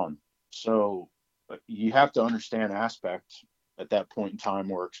the sun. So you have to understand aspect at that point in time,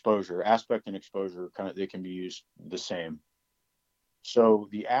 or exposure. Aspect and exposure they can be used the same. So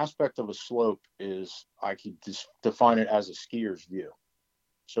the aspect of a slope is, I could just define it as a skier's view.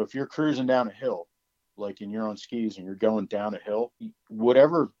 So if you're cruising down a hill, like and you're on skis and you're going down a hill,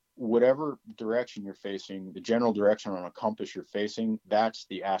 whatever direction you're facing, the general direction on a compass you're facing, that's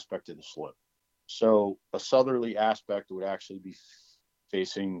the aspect of the slope. So a southerly aspect would actually be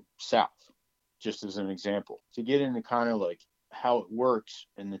facing south, just as an example. To get into kind of like how it works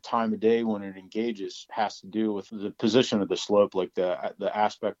and the time of day when it engages has to do with the position of the slope, like the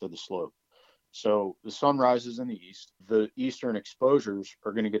aspect of the slope. So the sun rises in the east. The eastern exposures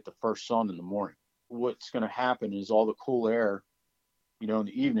are going to get the first sun in the morning. What's going to happen is all the cool air, in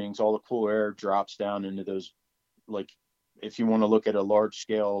the evenings, all the cool air drops down into those, like if you want to look at a large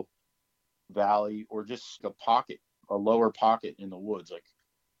scale valley or just a lower pocket in the woods, like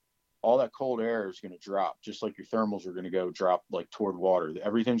all that cold air is going to drop, just like your thermals are going to go drop like toward water.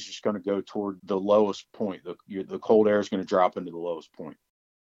 Everything's just going to go toward the lowest point. The cold air is going to drop into the lowest point.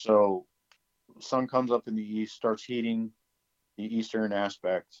 So the sun comes up in the east, starts heating the eastern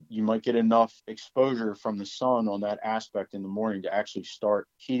aspect. You might get enough exposure from the sun on that aspect in the morning to actually start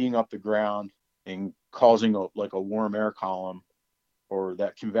heating up the ground and causing like a warm air column or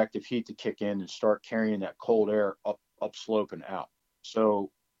that convective heat to kick in and start carrying that cold air upslope and out.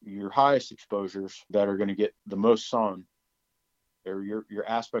 So your highest exposures that are going to get the most sun, or your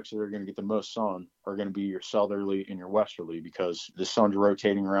aspects that are going to get the most sun, are going to be your southerly and your westerly, because the sun's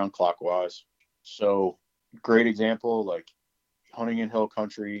rotating around clockwise. So great example, like hunting in hill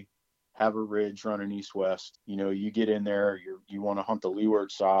country, have a ridge running east-west. You get in there, you want to hunt the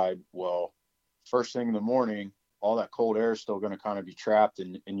leeward side. Well, first thing in the morning, all that cold air is still going to kind of be trapped,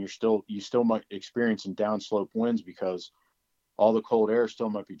 and you still might experience some downslope winds because all the cold air still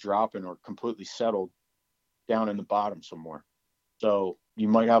might be dropping or completely settled down in the bottom somewhere. So you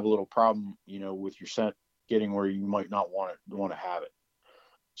might have a little problem, with your scent getting where you might not want to have it.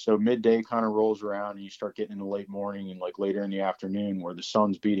 So midday kind of rolls around and you start getting in the late morning and like later in the afternoon where the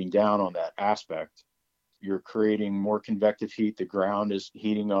sun's beating down on that aspect. You're creating more convective heat. The ground is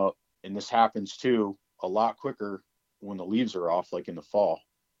heating up. And this happens too a lot quicker when the leaves are off, like in the fall,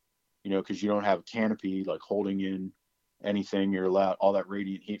 because you don't have a canopy like holding in anything. You're allowed, all that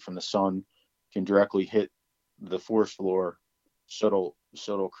radiant heat from the sun can directly hit the forest floor. So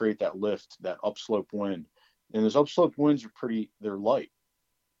it'll create that lift, that upslope wind. And those upslope winds they're light.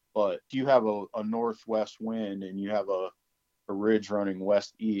 But if you have a northwest wind and you have a ridge running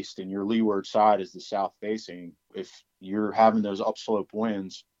west-east and your leeward side is the south facing, if you're having those upslope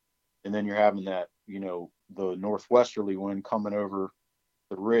winds and then you're having that, the northwesterly wind coming over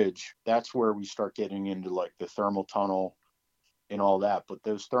the ridge, that's where we start getting into like the thermal tunnel and all that. But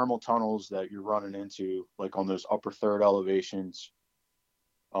those thermal tunnels that you're running into, like on those upper third elevations,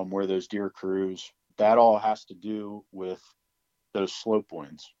 where those deer cruise, that all has to do with those slope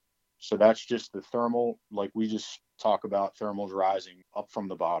winds. So that's just the thermal, like we just talk about thermals rising up from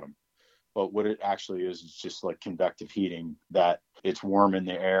the bottom. But what it actually is just like convective heating, that it's warm in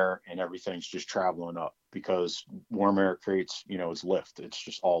the air and everything's just traveling up, because warm air creates, it's lift. It's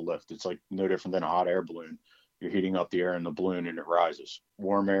just all lift. It's like no different than a hot air balloon. You're heating up the air in the balloon and it rises.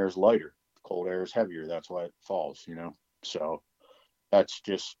 Warm air is lighter. Cold air is heavier. That's why it falls, So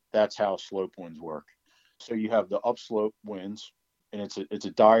that's how slope winds work. So you have the upslope winds, and it's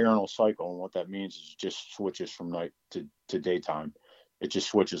a diurnal cycle. And what that means is it just switches from night to daytime. It just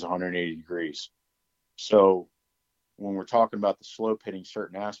switches 180 degrees. So when we're talking about the slope hitting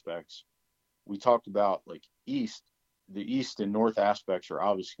certain aspects, we talked about like the east and north aspects are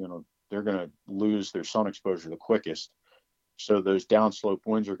obviously they're going to lose their sun exposure the quickest. So those downslope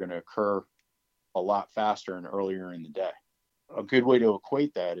winds are going to occur a lot faster and earlier in the day. A good way to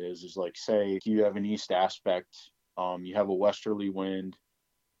equate that is like, say you have an east aspect, you have a westerly wind,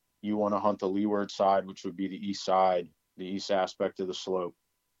 you want to hunt the leeward side, which would be the east side, the east aspect of the slope.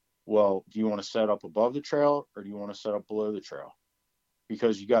 Well, do you want to set up above the trail or do you want to set up below the trail?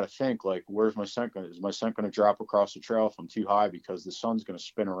 Because you got to think like, where's my scent going? Is my scent going to drop across the trail if I'm too high? Because the sun's going to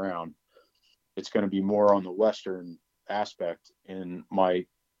spin around. It's going to be more on the western aspect, and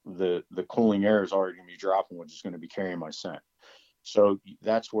the cooling air is already going to be dropping, which is going to be carrying my scent. So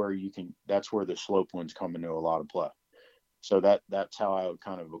that's where the slope winds come into a lot of play. So that's how I would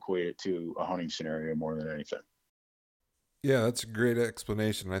kind of equate it to a hunting scenario more than anything. Yeah, that's a great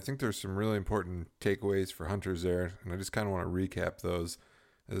explanation. I think there's some really important takeaways for hunters there, and I just kind of want to recap those.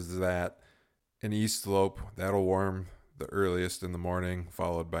 Is that an east slope, that'll warm the earliest in the morning,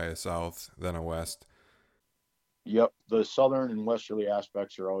 followed by a south, then a west. Yep, the southern and westerly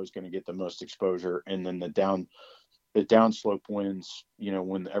aspects are always going to get the most exposure, and then the downslope winds,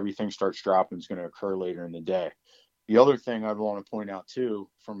 when everything starts dropping, is going to occur later in the day. The other thing I'd want to point out too,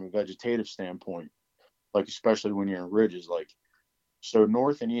 from a vegetative standpoint, like especially when you're in ridges, like, so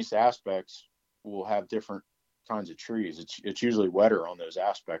north and east aspects will have different kinds of trees. It's usually wetter on those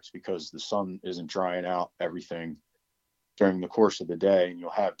aspects because the sun isn't drying out everything during the course of the day, and you'll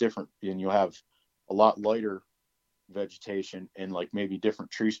have a lot lighter vegetation and like maybe different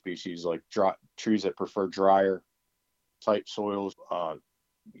tree species, like trees that prefer drier type soils,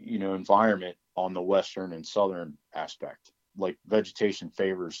 environment on the western and southern aspect. Like vegetation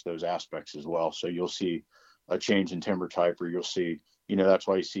favors those aspects as well. So you'll see a change in timber type, or you'll see, that's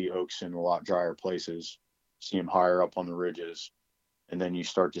why you see oaks in a lot drier places, see them higher up on the ridges. And then you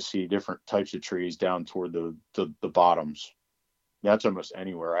start to see different types of trees down toward the bottoms. That's almost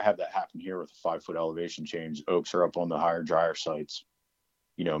anywhere. I have that happen here with a 5-foot elevation change. Oaks are up on the higher, drier sites.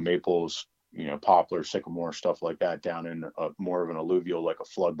 Maples, poplar, sycamore, stuff like that down in more of an alluvial, like a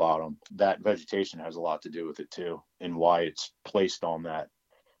flood bottom. That vegetation has a lot to do with it too, and why it's placed on that,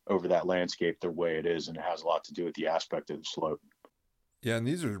 over that landscape the way it is, and it has a lot to do with the aspect of the slope. Yeah, and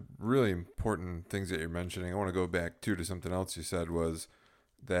these are really important things that you're mentioning. I want to go back too to something else you said was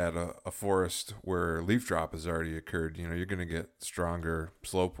that a forest where leaf drop has already occurred, you're going to get stronger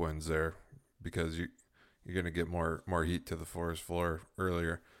slope winds there because you're going to get more heat to the forest floor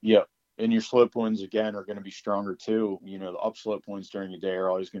earlier. Yeah. And your slope winds, again, are going to be stronger too. The upslope winds during the day are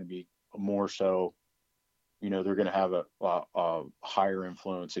always going to be more so, they're going to have a higher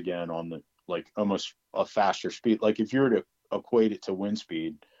influence again on the, like, almost a faster speed. Like if you were to equate it to wind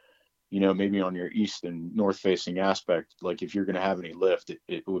speed, maybe on your east and north facing aspect, like if you're going to have any lift,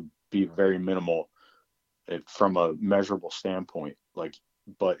 it would be very minimal from a measurable standpoint. Like,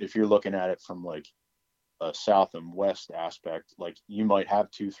 but if you're looking at it from like a south and west aspect, like you might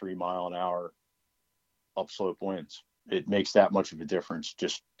have 2-3 mile an hour upslope winds. It makes that much of a difference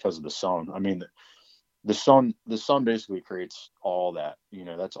just because of the sun. I mean, the sun basically creates all that.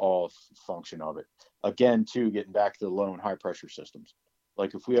 That's all function of it. Again, too, getting back to the low and high pressure systems.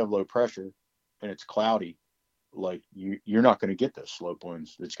 Like if we have low pressure and it's cloudy, like you're not going to get those slope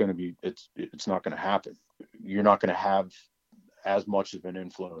winds. It's not going to happen. You're not going to have as much of an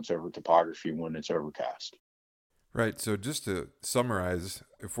influence over topography when it's overcast. Right. So just to summarize,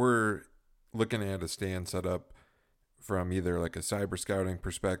 if we're looking at a stand setup from either like a cyber scouting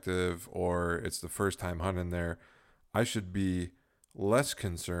perspective or it's the first time hunting there, I should be less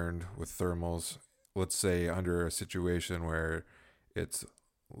concerned with thermals, let's say under a situation where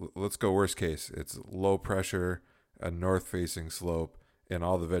let's go worst case, it's low pressure, a north facing slope, and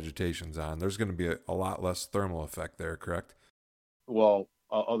all the vegetation's on. There's going to be a lot less thermal effect there, correct? Well,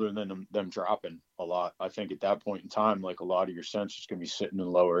 other than them dropping a lot, I think at that point in time, like a lot of your scents is going to be sitting in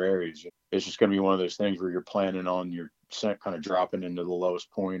lower areas. It's just going to be one of those things where you're planning on your scent kind of dropping into the lowest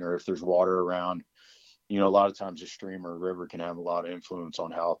point, or if there's water around, a lot of times a stream or a river can have a lot of influence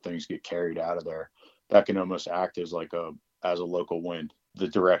on how things get carried out of there. That can almost act as like a local wind, the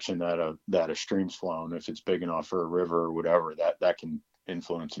direction that a stream's flowing. If it's big enough for a river or whatever, that can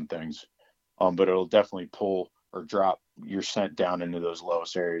influence some things. But it'll definitely pull or drop your scent down into those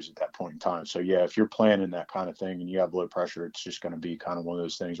lowest areas at that point in time. So yeah, if you're planning that kind of thing and you have low pressure, it's just going to be kind of one of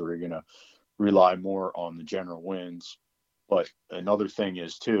those things where you're going to rely more on the general winds. But another thing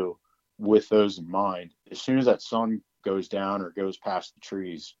is too, with those in mind, as soon as that sun goes down or goes past the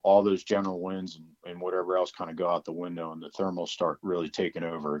trees, all those general winds and whatever else kind of go out the window, and the thermals start really taking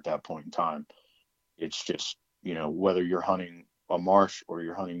over at that point in time. It's just, whether you're hunting a marsh or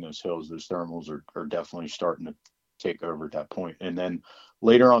you're hunting those hills, those thermals are definitely starting to take over at that point. And then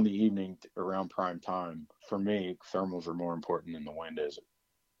later on the evening around prime time, for me, thermals are more important than the wind is,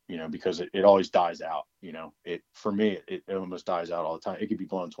 because it always dies out. For me, it almost dies out all the time. It could be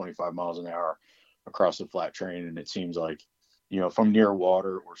blowing 25 miles an hour across a flat terrain, and it seems like, if I'm near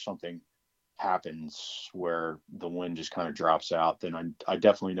water or something happens where the wind just kind of drops out, then I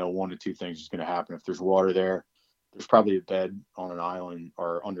definitely know one of two things is going to happen. If there's water there's probably a bed on an island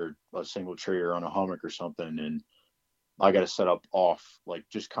or under a single tree or on a hummock or something, and I got to set up off, like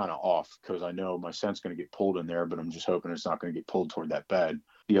just kind of off, because I know my scent's going to get pulled in there, but I'm just hoping it's not going to get pulled toward that bed.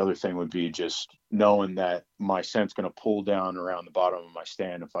 The other thing would be just knowing that my scent's going to pull down around the bottom of my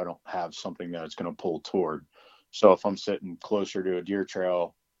stand if I don't have something that it's going to pull toward. So if I'm sitting closer to a deer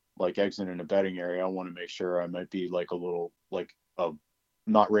trail, like exiting a bedding area, I want to make sure I might be like a little, like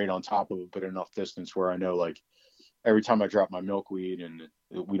not right on top of it, but enough distance where I know, like, every time I drop my milkweed and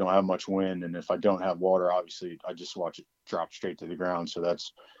we don't have much wind, and if I don't have water, obviously I just watch it drop straight to the ground. So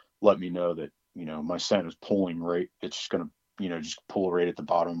that's let me know that, my scent is pulling right. It's just going to, just pull right at the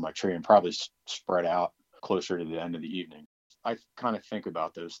bottom of my tree and probably spread out closer to the end of the evening. I kind of think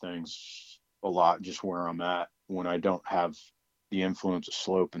about those things a lot, just where I'm at when I don't have the influence of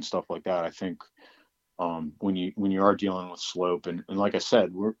slope and stuff like that. I think when you are dealing with slope, and like I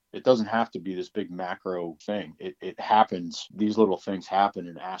said, it doesn't have to be this big macro thing. It happens. These little things happen,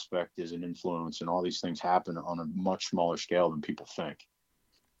 and aspect is an influence, and all these things happen on a much smaller scale than people think.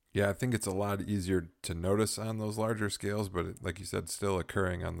 Yeah, I think it's a lot easier to notice on those larger scales, but like you said, still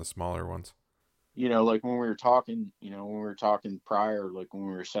occurring on the smaller ones. Like when we were talking prior, like when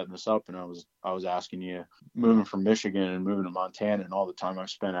we were setting this up, and I was asking you, moving from Michigan and moving to Montana and all the time I've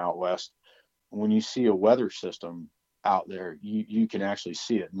spent out west, when you see a weather system out there, you can actually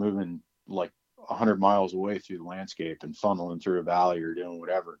see it moving like 100 miles away through the landscape and funneling through a valley or doing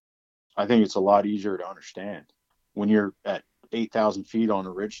whatever. I think it's a lot easier to understand when you're at 8,000 feet on a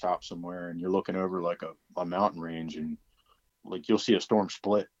ridgetop somewhere and you're looking over like a mountain range, and like you'll see a storm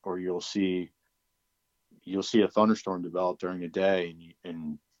split, or you'll see a thunderstorm develop during the day,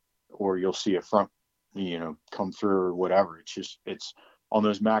 or you'll see a front, come through or whatever. It's on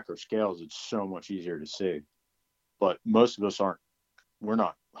those macro scales, it's so much easier to see. But most of us we're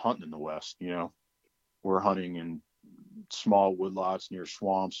not hunting in the West, we're hunting in small woodlots near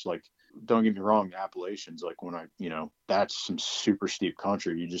swamps. Like, don't get me wrong, the Appalachians, like when that's some super steep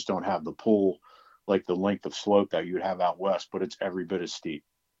country. You just don't have the pull, like the length of slope that you would have out west, but it's every bit as steep.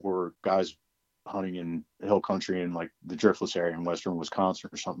 Or guys hunting in hill country in like the driftless area in western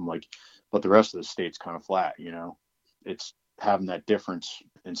Wisconsin or something, like, but the rest of the state's kind of flat. It's having that difference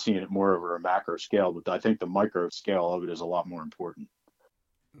and seeing it more over a macro scale. But I think the micro scale of it is a lot more important.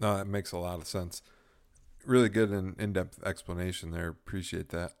 No, that makes a lot of sense. Really good and in-depth explanation there. Appreciate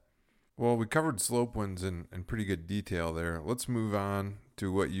that. Well, we covered slope winds in pretty good detail there. Let's move on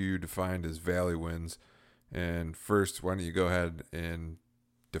to what you defined as valley winds. And first, why don't you go ahead and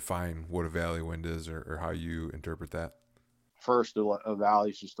define what a valley wind is, or how you interpret that? First, a valley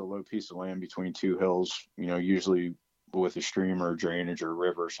is just a low piece of land between two hills, usually with a stream or a drainage or a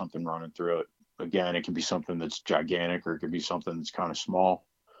river or something running through it. Again, it can be something that's gigantic or it could be something that's kind of small.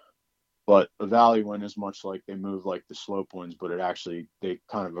 But a valley wind is much like they move like the slope winds, but they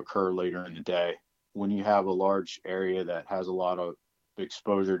kind of occur later in the day. When you have a large area that has a lot of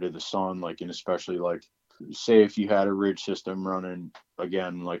exposure to the sun, like, and especially like, say if you had a ridge system running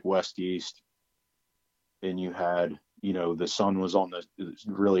again, like west-east, and you had, the sun was on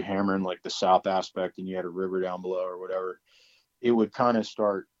really hammering like the south aspect, and you had a river down below or whatever, it would kind of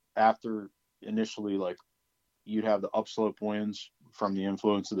start after initially, like, you'd have the upslope winds from the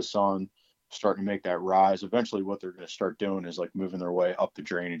influence of the sun starting to make that rise. Eventually what they're going to start doing is like moving their way up the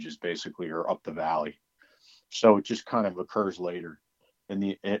drainages basically, or up the valley. So it just kind of occurs later.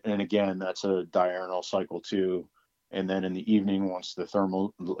 And again, that's a diurnal cycle too. And then in the evening, once the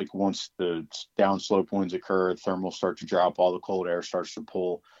downslope winds occur, thermals start to drop, all the cold air starts to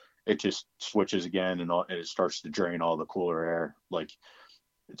pull. It just switches again, and it starts to drain all the cooler air. Like,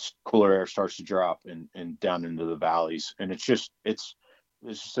 cooler air starts to drop and down into the valleys, and it's just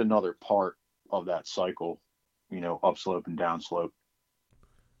another part of that cycle, upslope and downslope.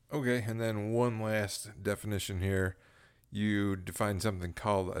 Okay, and then one last definition here. You define something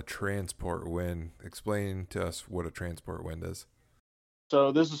called a transport wind. Explain to us what a transport wind is.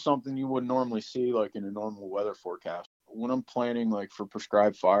 So this is something you wouldn't normally see like in a normal weather forecast. When I'm planning like for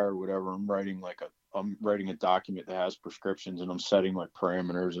prescribed fire or whatever, I'm writing a document that has prescriptions, and I'm setting like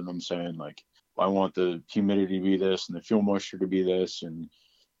parameters, and I'm saying like, I want the humidity to be this and the fuel moisture to be this, and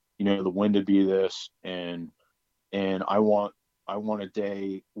the wind to be this, and I want a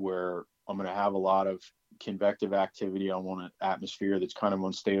day where I'm going to have a lot of convective activity. I want an atmosphere that's kind of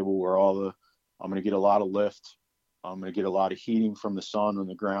unstable, where I'm going to get a lot of lift. I'm going to get a lot of heating from the sun on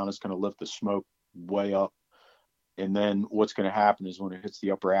the ground. It's going to lift the smoke way up. And then what's going to happen is when it hits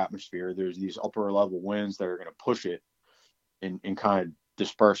the upper atmosphere, there's these upper level winds that are going to push it and kind of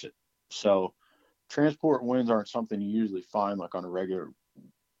disperse it. So transport winds aren't something you usually find like on a regular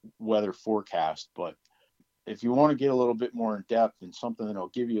weather forecast. But if you want to get a little bit more in depth and something that'll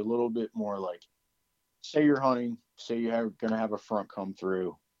give you a little bit more, like, say you're hunting, say you're going to have a front come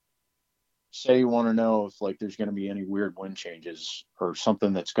through, say you want to know if like there's going to be any weird wind changes or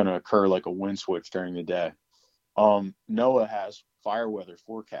something that's going to occur, like a wind switch during the day. NOAA has fire weather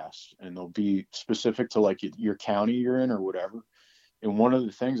forecasts, and they'll be specific to like your county you're in or whatever. And one of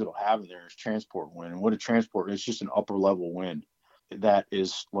the things it'll have in there is transport wind. And what a transport is, just an upper level wind that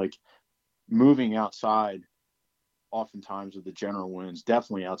is like moving outside oftentimes of the general winds,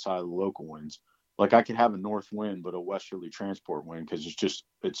 definitely outside of the local winds. Like, I could have a north wind, but a westerly transport wind, because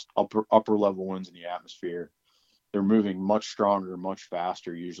it's upper level winds in the atmosphere. They're moving much stronger, much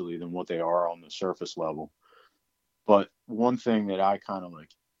faster usually than what they are on the surface level. But one thing that I kind of like,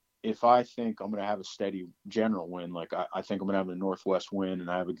 if I think I'm going to have a steady general wind, like I think I'm going to have a northwest wind and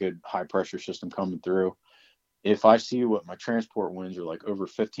I have a good high pressure system coming through, if I see what my transport winds are like over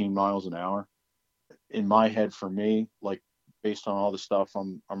 15 miles an hour, in my head, for me, like based on all the stuff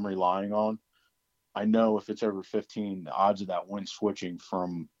I'm relying on, I know if it's over 15, the odds of that wind switching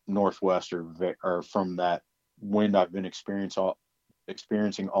from northwest or from that wind I've been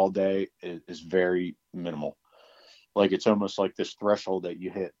experiencing all day is very minimal. Like, it's almost like this threshold that you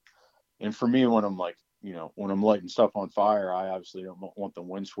hit. And for me, when I'm like, when I'm lighting stuff on fire, I obviously don't want the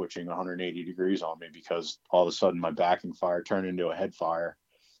wind switching 180 degrees on me, because all of a sudden my backing fire turned into a head fire,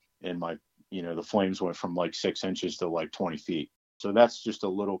 and my, the flames went from like 6 inches to like 20 feet. So that's just a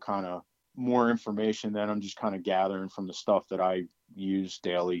little kind of more information that I'm just kind of gathering from the stuff that I use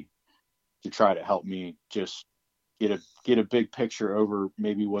daily to try to help me just get a big picture over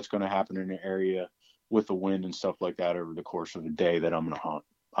maybe what's going to happen in the area with the wind and stuff like that over the course of a day that I'm going to hunt.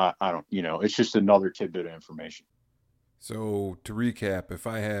 I don't, it's just another tidbit of information. So to recap, if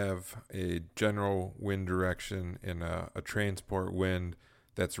I have a general wind direction and a transport wind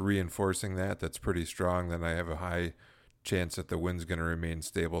that's reinforcing that's pretty strong, then I have a high chance that the wind's going to remain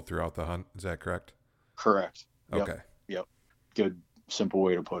stable throughout the hunt. Is that correct? Correct. Yep. Okay. Yep. Good, simple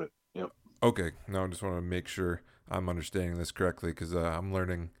way to put it. Yep. Okay. Now I just want to make sure I'm understanding this correctly because I'm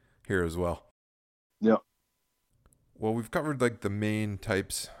learning here as well. Yep. Well, we've covered like the main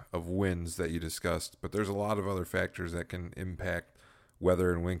types of winds that you discussed, but there's a lot of other factors that can impact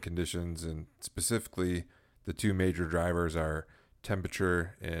weather and wind conditions, and specifically the two major drivers are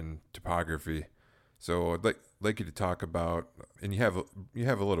temperature and topography. So I'd like you to talk about, and you have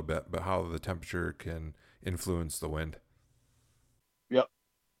a little bit, but how the temperature can influence the wind. Yep.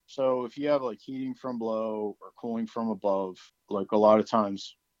 So if you have like heating from below or cooling from above, like a lot of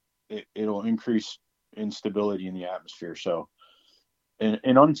times it'll increase instability in the atmosphere. So an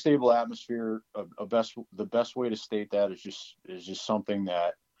unstable atmosphere, the best way to state that is just something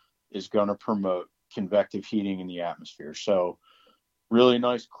that is going to promote convective heating in the atmosphere. So really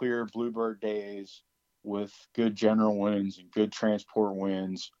nice, clear bluebird days with good general winds and good transport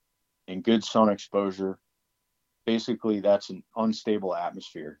winds and good sun exposure. Basically, that's an unstable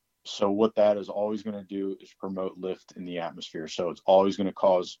atmosphere. So what that is always going to do is promote lift in the atmosphere. So it's always going to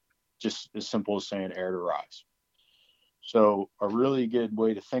cause, just as simple as saying, air to rise. So a really good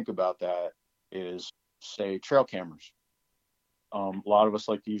way to think about that is, say, trail cameras. A lot of us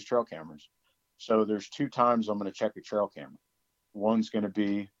like to use trail cameras. So there's two times I'm going to check a trail camera. One's going to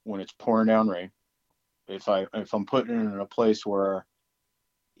be when it's pouring down rain. If I'm putting it in a place where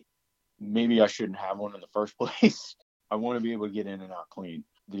maybe I shouldn't have one in the first place, I want to be able to get in and out clean.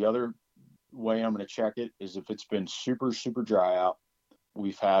 The other way I'm going to check it is if it's been super, super dry out.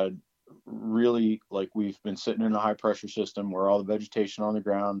 We've had really, like, we've been sitting in a high pressure system where all the vegetation on the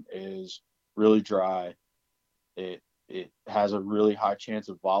ground is really dry. It has a really high chance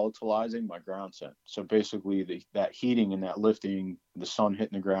of volatilizing my ground scent. So basically that heating and that lifting, the sun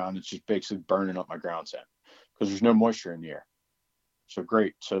hitting the ground, it's just basically burning up my ground scent because there's no moisture in the air. So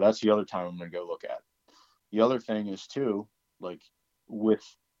great. So that's the other time I'm going to go look at. The other thing is too, like with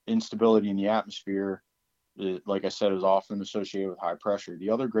instability in the atmosphere, like I said, is often associated with high pressure. The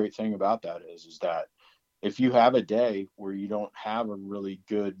other great thing about that is that if you have a day where you don't have a really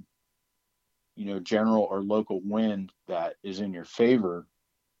good, general or local wind that is in your favor,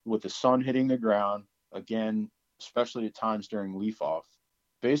 with the sun hitting the ground again, especially at times during leaf off,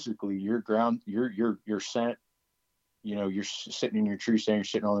 basically your scent, you're sitting in your tree stand, you're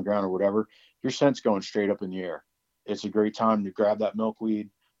sitting on the ground or whatever, your scent's going straight up in the air. It's a great time to grab that milkweed,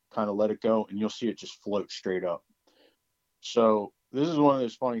 kind of let it go, and you'll see it just float straight up. So this is one of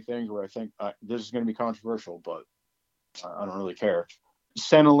those funny things where I think this is going to be controversial, but I don't really care.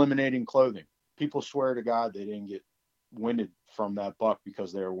 Scent eliminating clothing. People swear to God they didn't get winded from that buck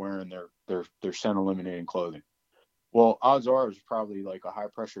because they were wearing their scent eliminating clothing. Well, odds are it was probably like a high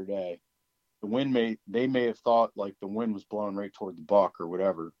pressure day. They may have thought like the wind was blowing right toward the buck or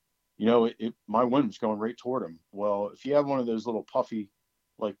whatever. My wind was going right toward him. Well, if you have one of those little puffy,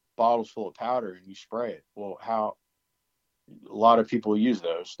 like bottles full of powder and you spray it, well, a lot of people use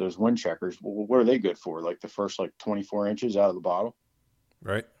those wind checkers. Well, what are they good for? Like the first 24 inches out of the bottle,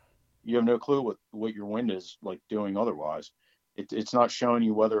 right? You have no clue what your wind is like doing otherwise. It's not showing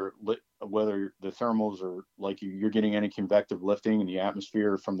you whether the thermals are like you're getting any convective lifting in the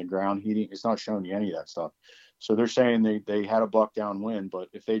atmosphere from the ground heating. It's not showing you any of that stuff. So they're saying they had a buck downwind, but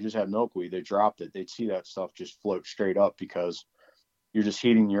if they just had milkweed, they dropped it, they'd see that stuff just float straight up because you're just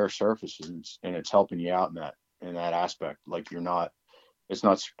heating the earth's surfaces and it's helping you out in that aspect. Like it's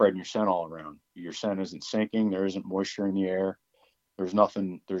not spreading your scent all around. Your scent isn't sinking. There isn't moisture in the air. There's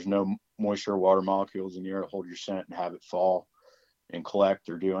no moisture or water molecules in the air to hold your scent and have it fall and collect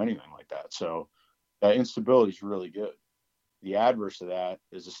or do anything like that. So that instability is really good. The adverse of that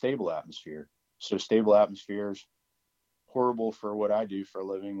is a stable atmosphere. So stable atmospheres, horrible for what I do for a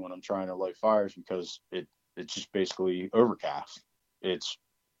living when I'm trying to light fires because it's just basically overcast. It's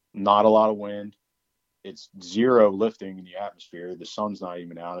not a lot of wind. It's zero lifting in the atmosphere. The sun's not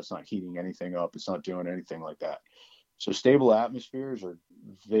even out. It's not heating anything up. It's not doing anything like that. So stable atmospheres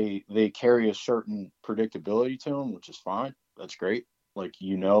they carry a certain predictability to them, which is fine. That's great. Like,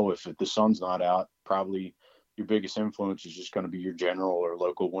 if the sun's not out, probably your biggest influence is just going to be your general or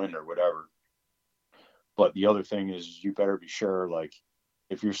local wind or whatever. But the other thing is you better be sure, like,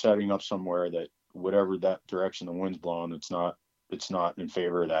 if you're setting up somewhere that whatever that direction the wind's blowing, it's not in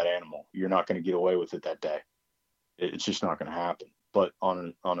favor of that animal. You're not going to get away with it that day. It's just not going to happen. But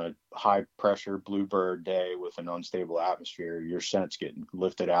on a high pressure bluebird day with an unstable atmosphere, your scent's getting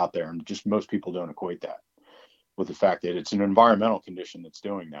lifted out there, and just most people don't equate that with the fact that it's an environmental condition that's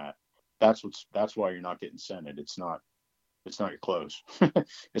doing that. That's why you're not getting scented. It's not your clothes.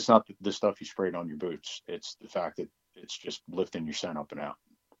 It's not the stuff you sprayed on your boots. It's the fact that it's just lifting your scent up and out.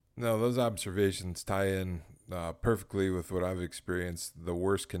 No, those observations tie in perfectly with what I've experienced. The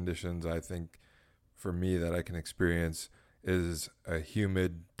worst conditions, I think, for me that I can experience is a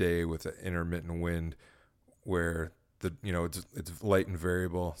humid day with an intermittent wind where it's light and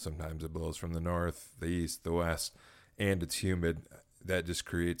variable. Sometimes it blows from the north, the east, the west, and it's humid. That just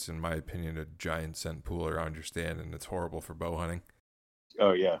creates, in my opinion, a giant scent pool around your stand, and it's horrible for bow hunting.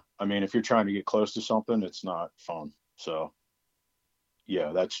 Oh yeah. I mean, if you're trying to get close to something, it's not fun. So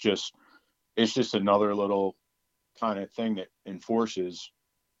yeah, it's just another little kind of thing that enforces,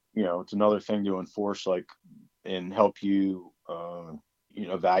 it's another thing to enforce, like, and help you,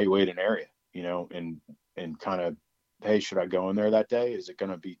 evaluate an area, and kind of, hey, should I go in there that day? Is it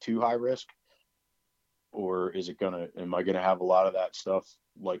going to be too high risk, or am I going to have a lot of that stuff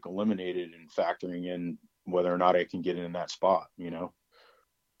like eliminated and factoring in whether or not I can get in that spot.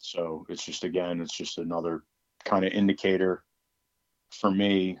 So it's just another kind of indicator for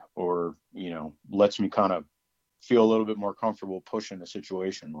me, or, lets me kind of feel a little bit more comfortable pushing the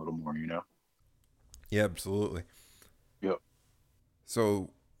situation a little more. Yeah, absolutely. Yep.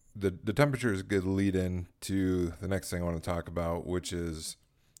 So the temperature is a good lead in to the next thing I want to talk about, which is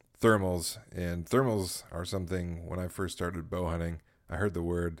thermals. And thermals are something, when I first started bow hunting, I heard the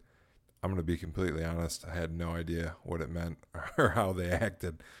word. I'm going to be completely honest, I had no idea what it meant or how they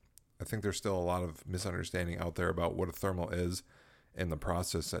acted. I think there's still a lot of misunderstanding out there about what a thermal is and the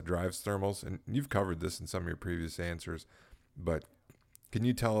process that drives thermals. And you've covered this in some of your previous answers, but can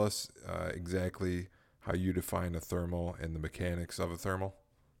you tell us exactly how you define a thermal and the mechanics of a thermal?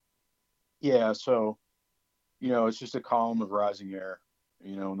 Yeah. So, it's just a column of rising air,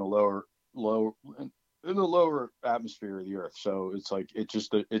 in the lower, in the lower atmosphere of the earth. So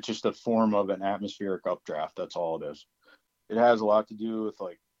it's just a form of an atmospheric updraft. That's all it is. It has a lot to do with,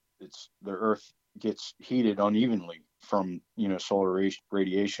 like, the earth gets heated unevenly from, solar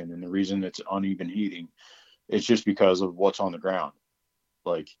radiation. And the reason it's uneven heating is just because of what's on the ground.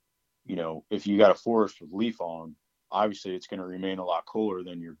 Like, if you got a forest with leaf on, obviously it's going to remain a lot cooler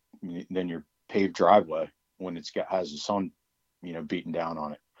than your paved driveway when has the sun, beating down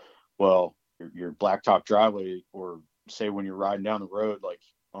on it. Well, your blacktop driveway, or say when you're riding down the road, like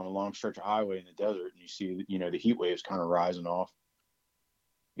on a long stretch of highway in the desert, and you see, the heat waves kind of rising off,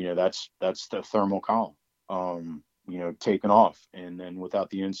 that's the thermal column, taking off. And then without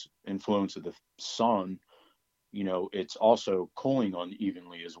the influence of the sun, it's also cooling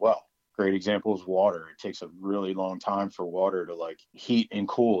unevenly as well. Great example is water. It takes a really long time for water to, like, heat and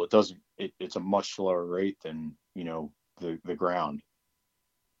cool. It's a much slower rate than, the ground.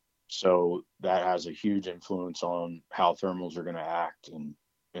 So that has a huge influence on how thermals are going to act,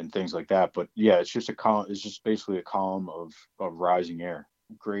 and things like that. But yeah, it's just basically a column of rising air.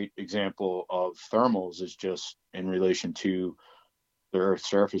 Great example of thermals is just in relation to the Earth's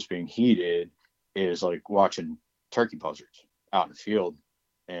surface being heated, is like watching turkey buzzards out in the field,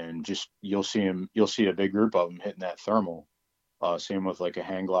 and just you'll see a big group of them hitting that thermal. Same with like a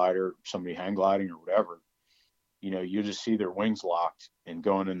hang glider, somebody hang gliding or whatever. You just see their wings locked and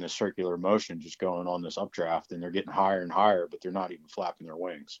going in this circular motion, just going on this updraft, and they're getting higher and higher, but they're not even flapping their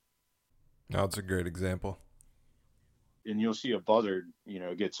wings. No, it's a great example. And you'll see a buzzard,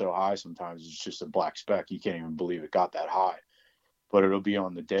 get so high sometimes it's just a black speck. You can't even believe it got that high. But it'll be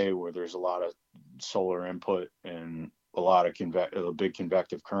on the day where there's a lot of solar input and a big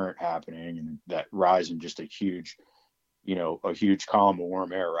convective current happening, and that rise in just a huge column of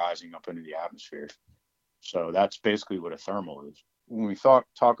warm air rising up into the atmosphere. So that's basically what a thermal is. When we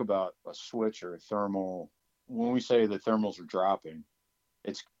talk about a switch or a thermal, when we say the thermals are dropping,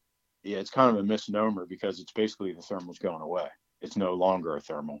 it's it's kind of a misnomer, because it's basically the thermal's going away. It's no longer a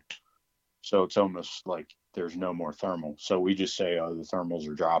thermal. So it's almost like there's no more thermal. So we just say, oh, the thermals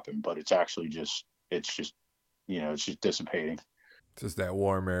are dropping, but it's actually it's just dissipating. It's just that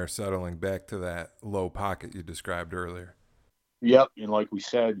warm air settling back to that low pocket you described earlier. Yep. And like we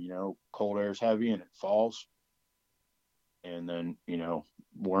said, cold air is heavy and it falls, and then,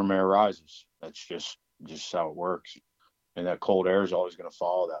 warm air rises. That's just how it works. And that cold air is always going to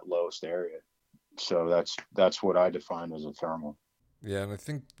follow that lowest area. So that's what I define as a thermal. Yeah, and I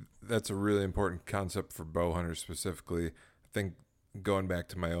think that's a really important concept for bow hunters specifically. I think going back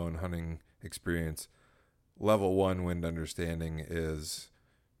to my own hunting experience, level one wind understanding is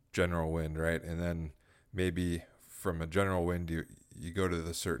general wind, right? And then maybe from a general wind, you go to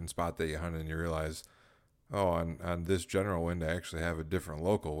the certain spot that you hunt and you realize, oh, on this general wind, I actually have a different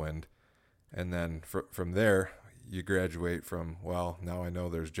local wind. And then from there, you graduate from, well, now I know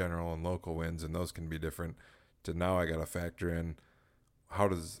there's general and local winds and those can be different, to now I got to factor in how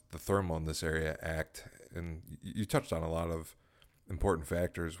does the thermal in this area act? And you touched on a lot of important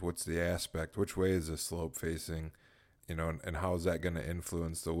factors. What's the aspect? Which way is the slope facing? And how is that going to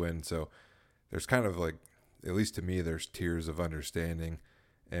influence the wind? So there's kind of like, at least to me, there's tiers of understanding,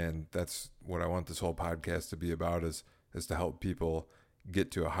 and that's what I want this whole podcast to be about, is to help people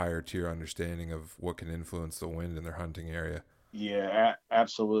get to a higher tier understanding of what can influence the wind in their hunting area. Yeah,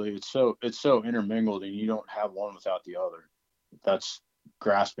 absolutely. It's so intermingled, and you don't have one without the other. That's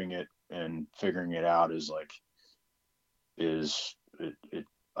grasping it and figuring it out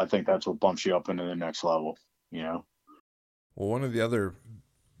I think that's what bumps you up into the next level, you know? Well, one of the other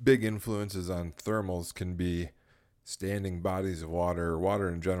big influences on thermals can be standing bodies of water, or water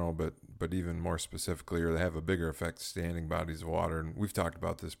in general, but even more specifically, or they have a bigger effect, standing bodies of water. And we've talked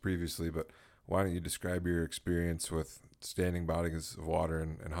about this previously, but why don't you describe your experience with standing bodies of water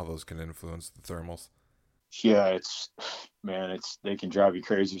and how those can influence the thermals? Yeah, they can drive you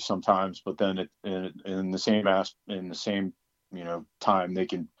crazy sometimes, but then in the same time, they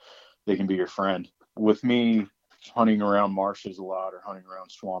can be your friend. With me hunting around marshes a lot, or hunting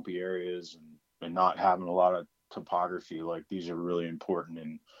around swampy areas, and not having a lot of topography, like, these are really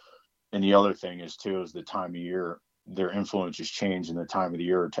important. And the other thing is the time of year, their influences change in the time of the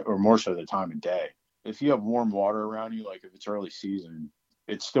year, or more so the time of day. If you have warm water around you, like if it's early season,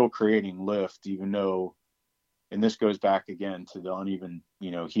 it's still creating lift, even though, and this goes back again to the uneven,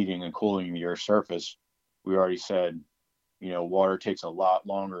 heating and cooling of the Earth's surface. We already said, water takes a lot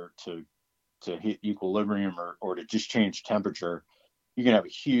longer to hit equilibrium, or to just change temperature. You can have a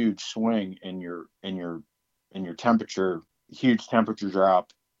huge swing in your temperature, huge temperature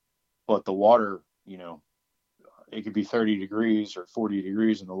drop, but the water, it could be 30 degrees or 40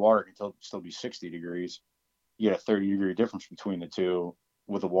 degrees, and the water can still be 60 degrees. You get a 30-degree difference between the two.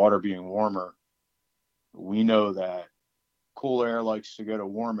 With the water being warmer, we know that cool air likes to go to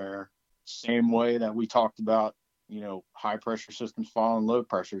warm air. Same way that we talked about, high pressure systems following low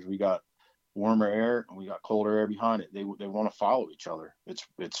pressures. We got warmer air and we got colder air behind it. They want to follow each other.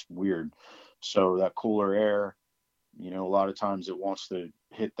 It's weird. So that cooler air, a lot of times it wants to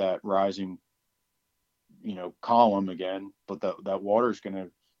hit that rising, column again, but that water is going to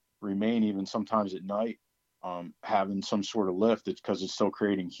remain even sometimes at night, having some sort of lift. It's because it's still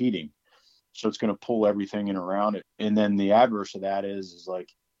creating heating. So it's going to pull everything in around it. And then the adverse of that is like,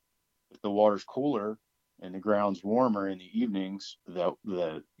 if the water's cooler and the ground's warmer in the evenings,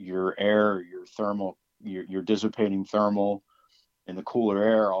 your air, your thermal, your dissipating thermal, and the cooler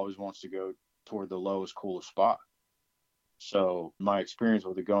air always wants to go toward the lowest, coolest spot. So my experience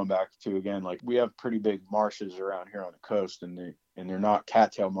with it, going back to, again, like, we have pretty big marshes around here on the coast, and they're not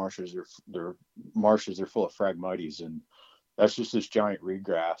cattail marshes. They're marshes. They're full of phragmites, and that's just this giant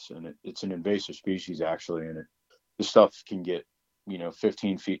reedgrass, and it's an invasive species actually, and this stuff can get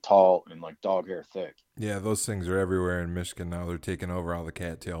 15 feet tall and like dog hair thick. Yeah, those things are everywhere in Michigan now. They're taking over all the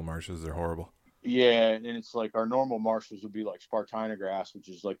cattail marshes. They're horrible. Yeah, and it's like, our normal marshes would be like Spartina grass, which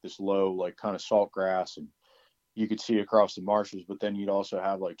is like this low, like kind of salt grass, and you could see across the marshes, but then you'd also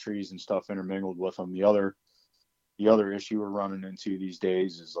have like trees and stuff intermingled with them. The other issue we're running into these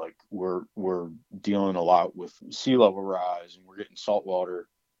days is, like, we're dealing a lot with sea level rise, and we're getting salt water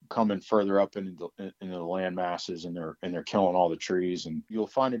coming further up into the land masses, and they're killing all the trees. And you'll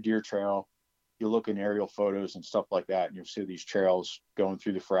find a deer trail, you'll look in aerial photos and stuff like that, and you'll see these trails going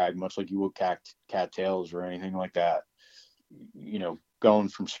through the frag, much like you would cattails or anything like that, going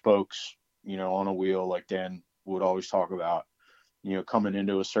from spokes, on a wheel, like Dan would always talk about, coming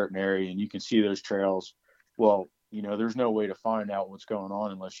into a certain area, and you can see those trails. Well, there's no way to find out what's going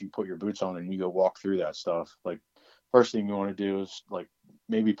on unless you put your boots on and you go walk through that stuff. Like, first thing you want to do is, like,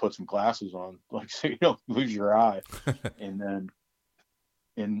 maybe put some glasses on, like, so you don't lose your eye.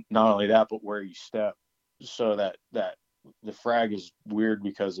 And not only that, but where you step. So that the frag is weird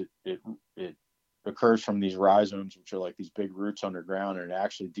because it occurs from these rhizomes, which are like these big roots underground, and it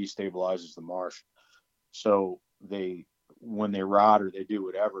actually destabilizes the marsh. So when they rot or they do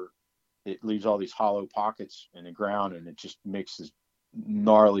whatever, it leaves all these hollow pockets in the ground, and it just makes this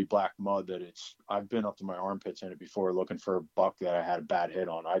gnarly black mud that I've been up to my armpits in it before, looking for a buck that I had a bad hit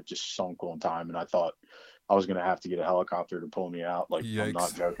on. I just sunk one time, and I thought I was going to have to get a helicopter to pull me out. Like, yikes. I'm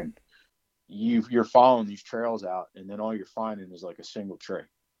not joking. You're following these trails out, and then all you're finding is like a single tree.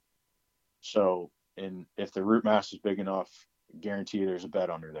 So, and if the root mass is big enough, I guarantee you there's a bed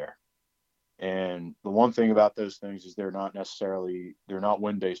under there. And the one thing about those things is they're not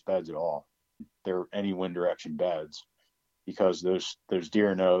wind-based beds at all. They're any wind direction beds, because those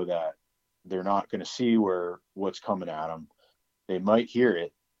deer know that they're not going to see what's coming at them. They might hear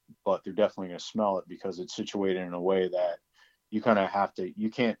it, but they're definitely going to smell it, because it's situated in a way that you kind of have to, you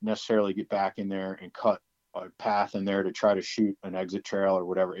can't necessarily get back in there and cut a path in there to try to shoot an exit trail or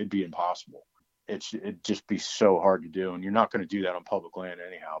whatever. It'd be impossible. It'd just be so hard to do. And you're not going to do that on public land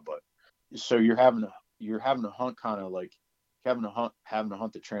anyhow. But so you're having to hunt kind of like having to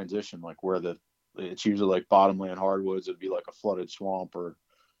hunt the transition, like where it's usually like bottomland hardwoods. It'd be like a flooded swamp or,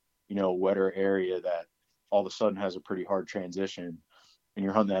 wetter area that all of a sudden has a pretty hard transition, and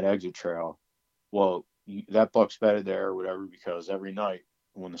you're hunting that exit trail. Well, that buck's bedded there or whatever, because every night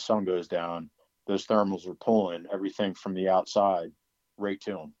when the sun goes down, those thermals are pulling everything from the outside right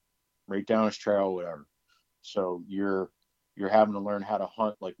to him, right down his trail, whatever. So you're having to learn how to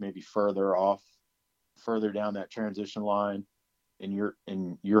hunt like maybe further down that transition line, and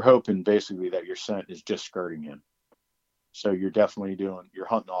you're hoping basically that your scent is just skirting him. So you're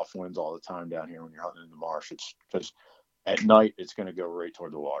hunting off winds all the time down here when you're hunting in the marsh. It's because at night it's going to go right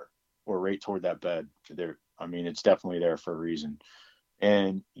toward the water or right toward that bed. It's definitely there for a reason.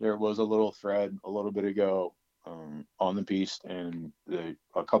 And there was a little thread a little bit ago on the beast, and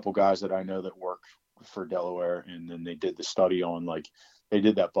a couple guys that I know that work for Delaware, and then they did the study on, like, they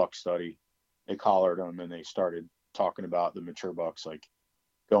did that buck study. They collared them and they started talking about the mature bucks, like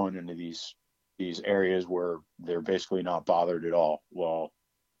going into these areas where they're basically not bothered at all. Well,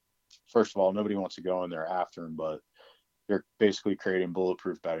 first of all, nobody wants to go in there after them, but they're basically creating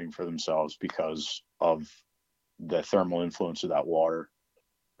bulletproof bedding for themselves because of the thermal influence of that water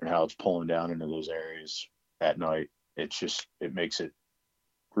and how it's pulling down into those areas at night. It makes it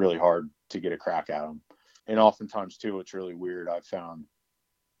really hard to get a crack at them. And oftentimes too, it's really weird. I've found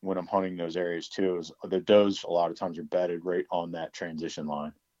when I'm hunting those areas too, is the does a lot of times are bedded right on that transition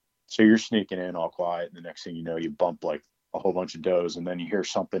line. So you're sneaking in all quiet, and the next thing you know, you bump like a whole bunch of does, and then you hear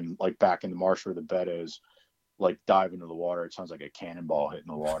something like back in the marsh where the bed is, like dive into the water. It sounds like a cannonball hitting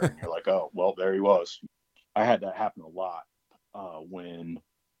the water, and you're like, oh, well, there he was. I had that happen a lot when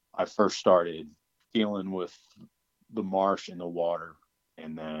I first started dealing with the marsh and the water,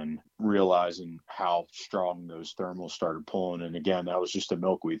 and then realizing how strong those thermals started pulling. And again, that was just a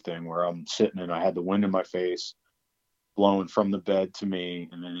milkweed thing where I'm sitting and I had the wind in my face blowing from the bed to me,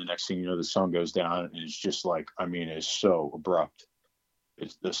 and then the next thing you know, the sun goes down, and it's just like, it's so abrupt.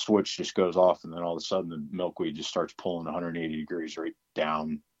 The switch just goes off, and then all of a sudden the milkweed just starts pulling 180 degrees right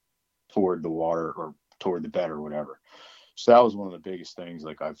down toward the water or toward the bed or whatever. So that was one of the biggest things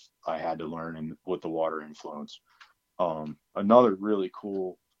like I had to learn with the water influence. Another really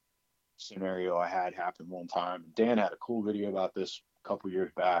cool scenario I had happen one time. Dan had a cool video about this a couple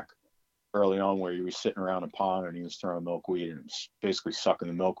years back early on, where he was sitting around a pond and he was throwing milkweed, and it was basically sucking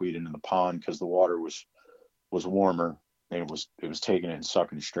the milkweed into the pond because the water was warmer, and it was taking it and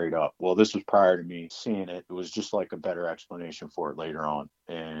sucking it straight up. Well, this was prior to me seeing it. It was just like a better explanation for it later on.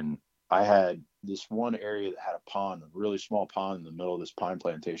 And I had this one area that had a pond, a really small pond in the middle of this pine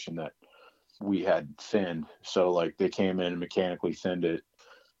plantation that we had thinned. So like they came in and mechanically thinned it,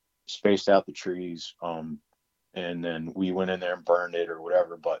 spaced out the trees, and then we went in there and burned it or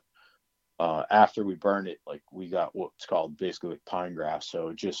whatever. But after we burned it, like we got what's called basically pine grass. So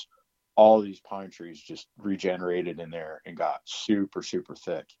it just, all these pine trees just regenerated in there and got super, super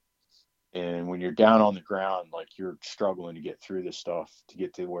thick. And when you're down on the ground, like you're struggling to get through this stuff to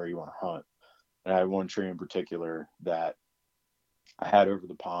get to where you want to hunt. And I had one tree in particular that I had over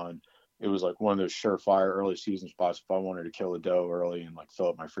the pond. It was like one of those surefire early season spots. If I wanted to kill a doe early and like fill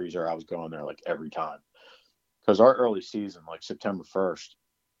up my freezer, I was going there like every time. Because our early season, like September 1st,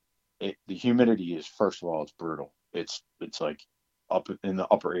 the humidity is, first of all, it's brutal. It's like up in the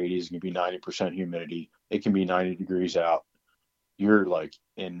upper 80s. It can be 90% humidity. It can be 90 degrees out. You're like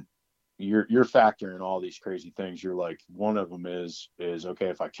you're factoring all these crazy things. You're like, one of them is okay,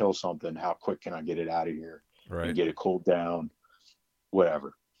 if I kill something, how quick can I get it out of here and get it cooled down,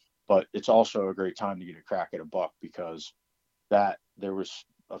 whatever. But it's also a great time to get a crack at a buck, because that there was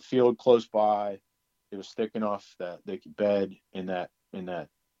a field close by. It was thick enough that they could bed in that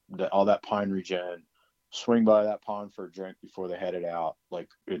all that pine regen, swing by that pond for a drink before they headed out. Like,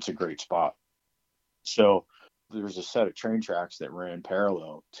 it's a great spot. So there was a set of train tracks that ran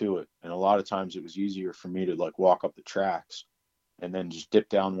parallel to it. And a lot of times it was easier for me to like walk up the tracks and then just dip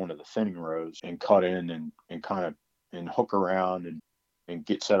down one of the thinning rows and cut in and kind of and hook around and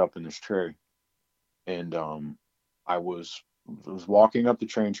get set up in this tree. And I was walking up the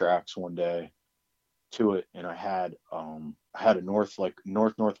train tracks one day to it, and I had a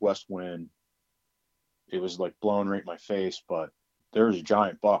northwest wind. It was like blowing right in my face, but there was a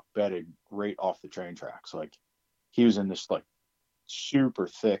giant buck bedded right off the train tracks. Like, he was in this like super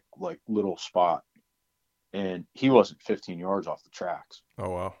thick like little spot, and he wasn't 15 yards off the tracks. Oh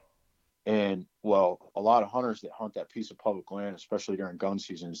wow. And well, a lot of hunters that hunt that piece of public land, especially during gun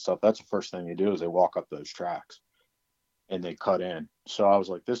season and stuff, that's the first thing they do is they walk up those tracks and they cut in. So I was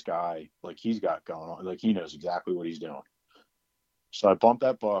like, this guy, like he's got going on, like he knows exactly what he's doing. So I bumped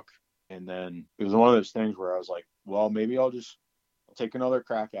that buck, and then it was one of those things where I was like, well, maybe I'll take another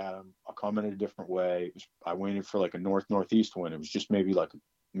crack at him. I'll come in a different way. I waited for like a northeast wind. It was just maybe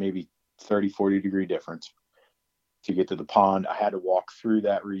 30, 40-degree difference to get to the pond. I had to walk through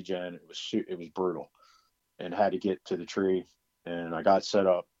that regen. It was brutal, and had to get to the tree. And I got set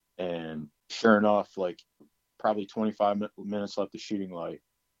up, and sure enough, like probably 25 minutes left of shooting light,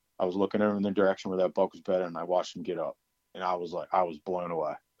 I was looking over in the direction where that buck was bedded, and I watched him get up, and I was blown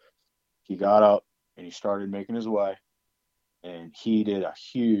away. He got up and he started making his way, and he did a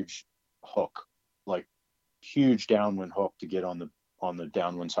huge hook, like huge downwind hook to get on the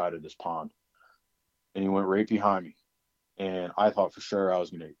downwind side of this pond, and he went right behind me. And I thought for sure I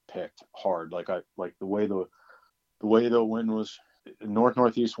was going to get picked hard. Like the way the wind was,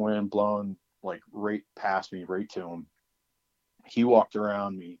 northeast wind blowing like right past me, right to him. He walked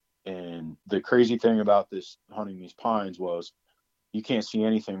around me, and the crazy thing about this hunting these pines was you can't see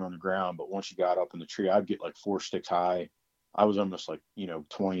anything on the ground, but once you got up in the tree, I'd get like 4 sticks high. I was almost like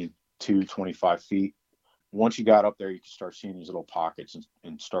 22, 25 feet. Once you got up there, you could start seeing these little pockets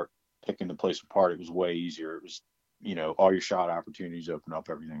and start picking the place apart. It was way easier. It was, all your shot opportunities open up.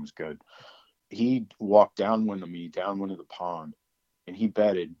 Everything was good. He walked downwind of me, downwind of the pond, and he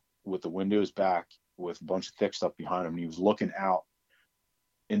bedded with the windows back with a bunch of thick stuff behind him. And he was looking out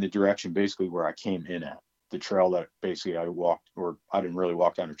in the direction basically where I came in at, the trail that basically I walked, or I didn't really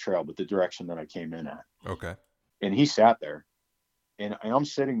walk down the trail, but the direction that I came in at. Okay. And he sat there, and I'm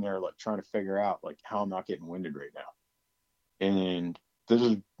sitting there like trying to figure out like how I'm not getting winded right now. And this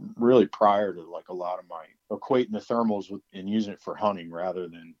is really prior to like a lot of my equating the thermals and using it for hunting rather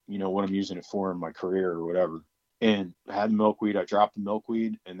than, what I'm using it for in my career or whatever. And I had milkweed. I dropped the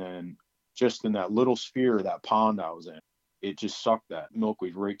milkweed, and then just in that little sphere of that pond I was in, it just sucked that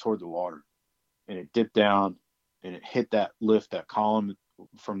milkweed right toward the water, and it dipped down and it hit that lift, that column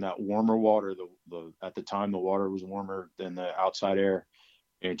from that warmer water. The at the time the water was warmer than the outside air,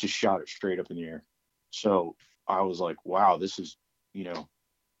 and it just shot it straight up in the air. So I was like, wow, this is,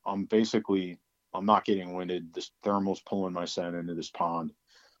 I'm not getting winded. This thermal's pulling my scent into this pond.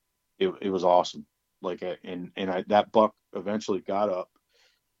 It was awesome. Like, that buck eventually got up,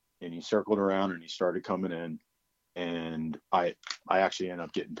 and he circled around and he started coming in, and I actually ended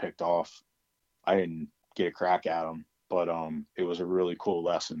up getting picked off. I didn't get a crack at him, but it was a really cool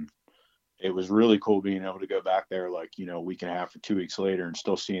lesson. It was really cool being able to go back there like, a week and a half or 2 weeks later and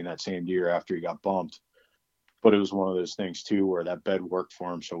still seeing that same deer after he got bumped. But it was one of those things too where that bed worked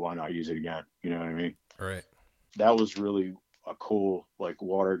for him, so why not use it again? You know what I mean? Right. That was really a cool like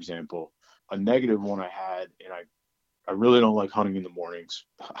water example. A negative one I had, and I really don't like hunting in the mornings.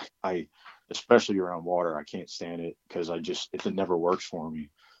 I especially around water, I can't stand it because it never works for me.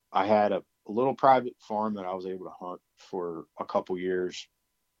 I had a little private farm that I was able to hunt for a couple years.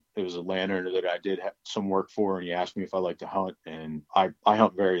 It was a landowner that I did some work for, and he asked me if I like to hunt, and I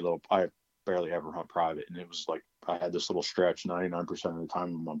hunt very little. I barely ever hunt private, and it was like I had this little stretch 99% of the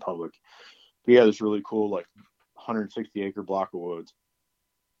time I'm on public. But yeah, this really cool like 160-acre block of woods.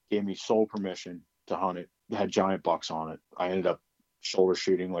 Gave me sole permission to hunt it. It had giant bucks on it. I ended up shoulder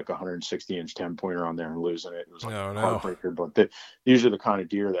shooting like a 160-inch 10-pointer on there and losing it. It was like a heartbreaker. But these are the kind of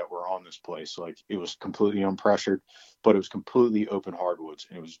deer that were on this place. Like it was completely unpressured, but it was completely open hardwoods,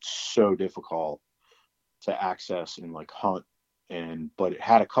 and it was so difficult to access and like hunt. But it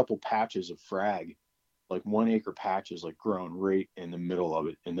had a couple patches of frag, like 1-acre patches, like growing right in the middle of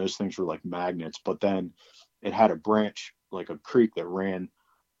it, and those things were like magnets. But then it had a branch, like a creek that ran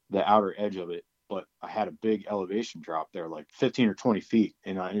the outer edge of it, but I had a big elevation drop there, like 15 or 20 feet.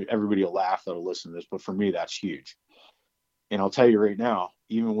 And everybody will laugh that'll listen to this, but for me, that's huge. And I'll tell you right now,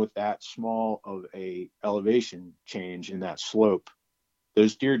 even with that small of a elevation change in that slope,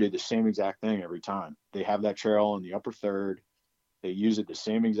 those deer did the same exact thing every time. They have that trail in the upper third. They use it the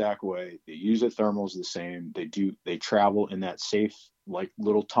same exact way. They use the thermals the same. They travel in that safe, like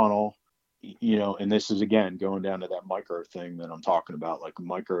little tunnel. And this is again going down to that micro thing that I'm talking about, like a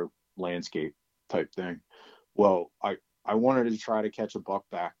micro landscape type thing. Well, I wanted to try to catch a buck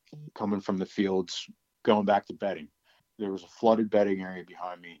back coming from the fields, going back to bedding. There was a flooded bedding area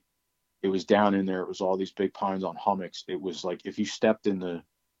behind me. It was down in there. It was all these big pines on hummocks. It was like if you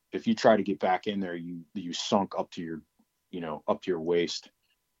try to get back in there, you sunk up to your waist.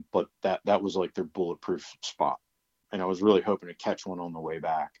 But that was like their bulletproof spot. And I was really hoping to catch one on the way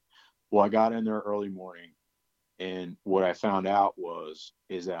back. Well, I got in there early morning, And what I found out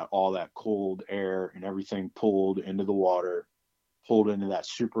is that all that cold air and everything pulled into the water, pulled into that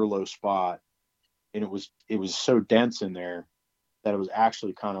super low spot, and it was so dense in there that it was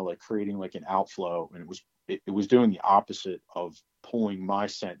actually kind of like creating like an outflow, and it was doing the opposite of pulling my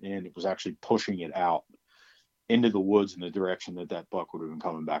scent in. It was actually pushing it out into the woods in the direction that buck would have been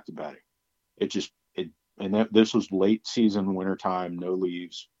coming back to bedding. This was late season, wintertime, no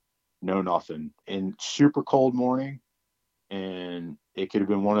leaves, no nothing, and super cold morning. And it could have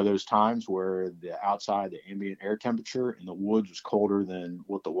been one of those times where the outside, the ambient air temperature in the woods was colder than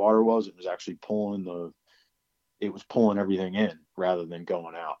what the water was. It was actually pulling everything in rather than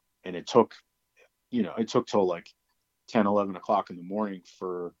going out. And it took till like 10, 11 o'clock in the morning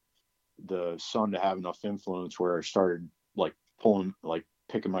for the sun to have enough influence where I started like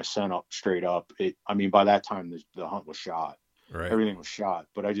picking my scent up straight up. By that time the hunt was shot. Right. Everything was shot,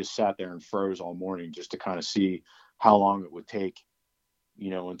 but I just sat there and froze all morning just to kind of see how long it would take,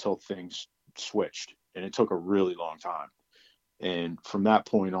 until things switched. And it took a really long time. And from that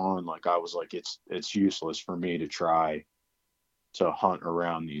point on, like I was like, it's useless for me to try to hunt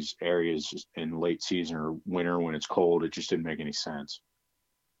around these areas in late season or winter when it's cold. It just didn't make any sense.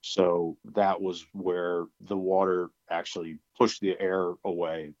 So that was where the water actually pushed the air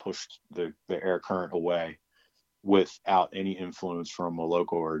away, pushed the air current away without any influence from a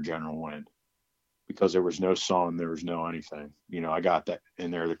local or a general wind, because there was no sun, there was no anything. I got that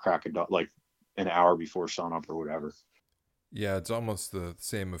in there the crack of dawn, like an hour before sunup or whatever. Yeah, it's almost the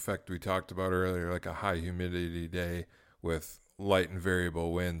same effect we talked about earlier, like a high humidity day with light and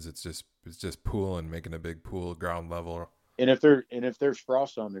variable winds. It's just pooling, making a big pool ground level. And if there's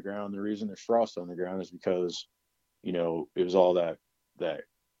frost on the ground, the reason there's frost on the ground is because, it was all that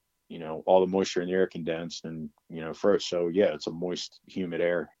all the moisture in the air condensed and, froze. So yeah, it's a moist, humid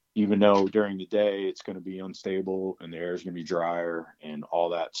air. Even though during the day it's going to be unstable and the air is going to be drier and all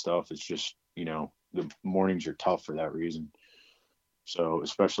that stuff, it's just, the mornings are tough for that reason. So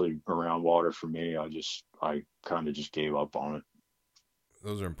especially around water for me, I kind of just gave up on it.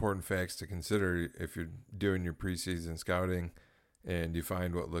 Those are important facts to consider if you're doing your preseason scouting and you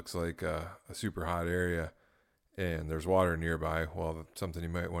find what looks like a super hot area and there's water nearby. Well, something you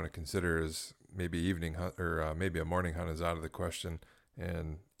might want to consider is maybe evening hunt, or maybe a morning hunt is out of the question,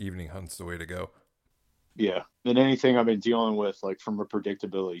 and evening hunt's the way to go. Yeah. And anything I've been dealing with, like from a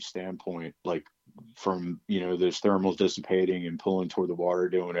predictability standpoint, like from, those thermals dissipating and pulling toward the water,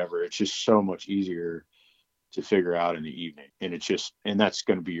 doing whatever, it's just so much easier to figure out in the evening. And that's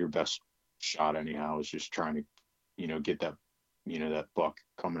going to be your best shot anyhow, is just trying to, get that, that buck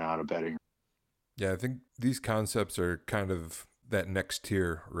coming out of bedding. Yeah, I think these concepts are kind of that next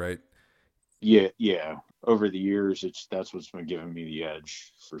tier, right? Yeah. Over the years, that's what's been giving me the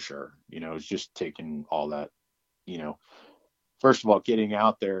edge for sure. It's just taking all that, first of all, getting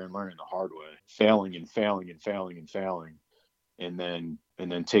out there and learning the hard way, failing and failing and failing and failing, and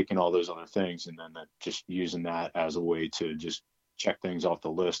then taking all those other things and then just using that as a way to just check things off the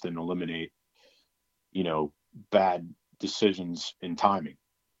list and eliminate, bad decisions in timing,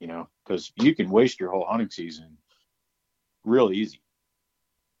 because you can waste your whole hunting season real easy,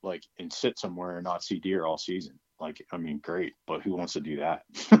 like, and sit somewhere and not see deer all season. Like, great, but who wants to do that?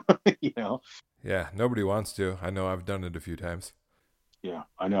 Yeah, nobody wants to. I know I've done it a few times. Yeah,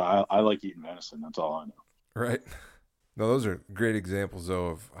 I know. I like eating venison. That's all I know. Right. No, those are great examples, though,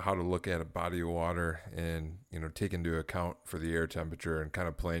 of how to look at a body of water and, take into account for the air temperature and kind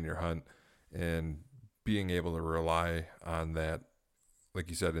of plan your hunt and being able to rely on that, like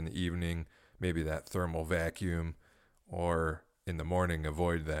you said, in the evening, maybe that thermal vacuum, or in the morning,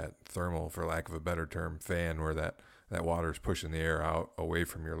 avoid that thermal, for lack of a better term, fan, where that water is pushing the air out away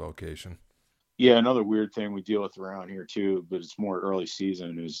from your location. Yeah, another weird thing we deal with around here too, but it's more early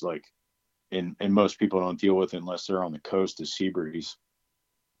season, is like, and most people don't deal with it unless they're on the coast, is sea breeze.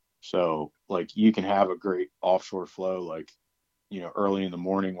 So like you can have a great offshore flow, like, early in the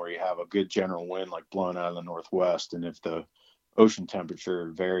morning, where you have a good general wind, like blowing out of the northwest. And if the ocean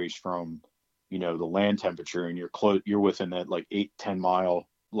temperature varies from, the land temperature, and you're within that like 8-10 mile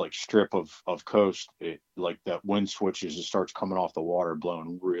like strip of coast, it, like that wind switches, it starts coming off the water,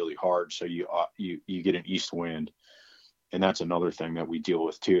 blowing really hard. So you get an east wind. And that's another thing that we deal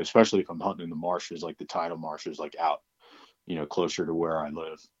with too, especially if I'm hunting in the marshes, like the tidal marshes, like out, closer to where I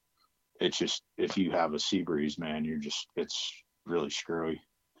live. It's just, if you have a sea breeze, man, it's really screwy.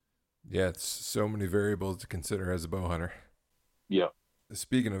 Yeah, it's so many variables to consider as a bow hunter. Yeah.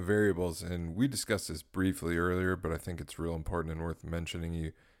 Speaking of variables, and we discussed this briefly earlier, but I think it's real important and worth mentioning.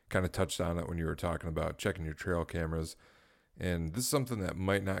 You kind of touched on it when you were talking about checking your trail cameras And this is something that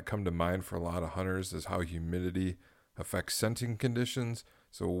might not come to mind for a lot of hunters, is how humidity affects scenting conditions.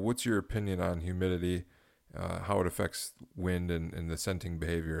 So what's your opinion on humidity, how it affects wind and the scenting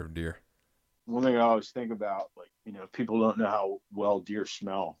behavior of deer? One thing I always think about, like, people don't know how well deer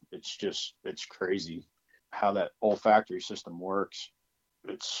smell. It's crazy how that olfactory system works.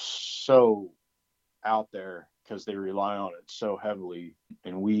 It's so out there because they rely on it so heavily.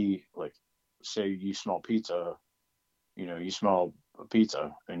 And we, like, say you smell pizza, you smell a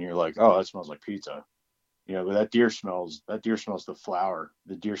pizza and you're like, oh, that smells like pizza. But that deer smells the flour.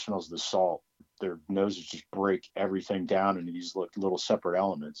 The deer smells the salt. Their noses just break everything down into these little separate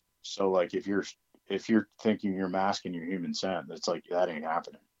elements. So like if you're thinking you're masking your human scent, that's like, that ain't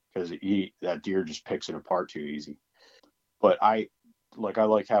happening, because that deer just picks it apart too easy. But I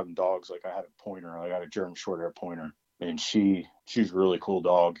like having dogs. Like, I had a pointer. I got a German short hair pointer, and she's a really cool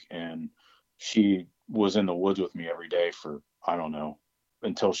dog, and she was in the woods with me every day for, I don't know,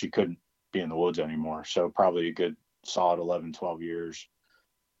 until she couldn't be in the woods anymore. So probably a good solid 11, 12 years.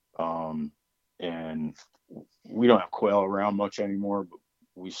 And we don't have quail around much anymore, but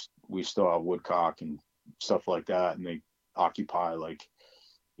we still have woodcock and stuff like that, and they occupy, like,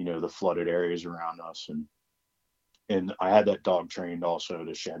 the flooded areas around us. And I had that dog trained also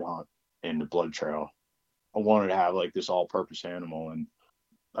to shed hunt in the blood trail. I wanted to have like this all-purpose animal, and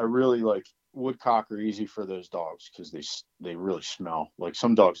I really like woodcock are easy for those dogs because they really smell. Like,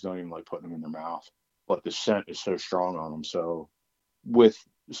 some dogs don't even like putting them in their mouth, but the scent is so strong on them. So with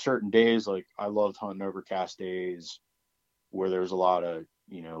certain days, like, I loved hunting overcast days where there's a lot of,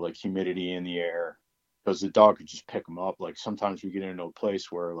 like, humidity in the air, because the dog could just pick them up. Like, sometimes we get into a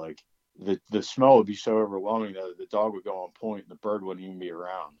place where, like, the smell would be so overwhelming that the dog would go on point and the bird wouldn't even be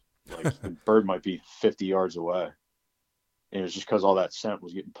around. Like, the bird might be 50 yards away. And it was just because all that scent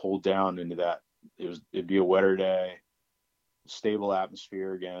was getting pulled down into that. It'd be a wetter day, stable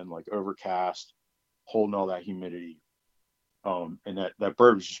atmosphere again, like overcast, holding all that humidity. And that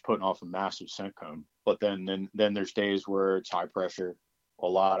bird was just putting off a massive scent cone. But then there's days where it's high pressure, a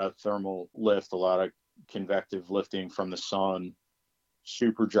lot of thermal lift, a lot of convective lifting from the sun,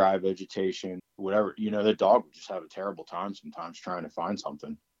 super dry vegetation, whatever. The dog would just have a terrible time sometimes trying to find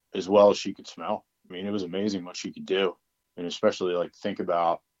something, as well as she could smell. I mean, it was amazing what she could do. And especially, like, think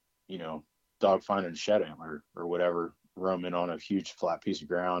about, dog finding a shed antler or whatever, roaming on a huge flat piece of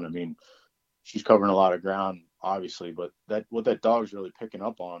ground. I mean, she's covering a lot of ground, obviously, but what that dog's really picking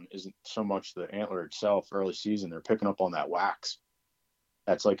up on isn't so much the antler itself. Early season, they're picking up on that wax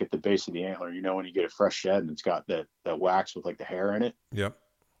that's like at the base of the antler. When you get a fresh shed and it's got that wax with like the hair in it. Yep.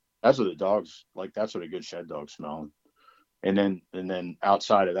 That's what the dogs like. That's what a good shed dog smells. And then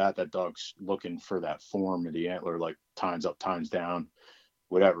outside of that, that dog's looking for that form of the antler, like tines up, tines down,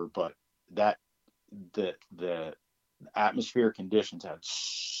 whatever. But that the atmosphere conditions had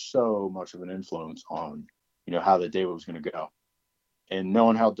so much of an influence on, how the day was going to go. And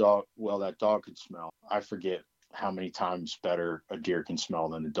knowing how that dog could smell, I forget how many times better a deer can smell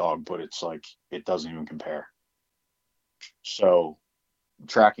than a dog, but it's like, it doesn't even compare. So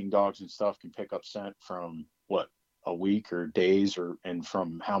tracking dogs and stuff can pick up scent from what, a week or days, and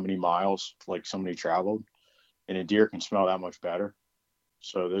from how many miles, like, somebody traveled, and a deer can smell that much better.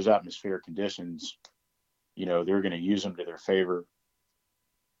 So those atmospheric conditions, they're going to use them to their favor,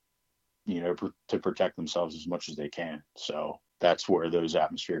 to protect themselves as much as they can. So that's where those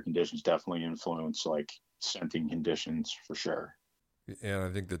atmospheric conditions definitely influence, like, scenting conditions for sure. And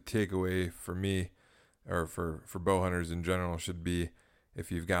I think the takeaway for me, or for bow hunters in general, should be,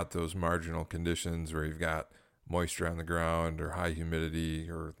 if you've got those marginal conditions where you've got moisture on the ground or high humidity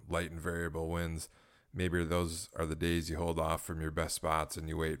or light and variable winds, maybe those are the days you hold off from your best spots and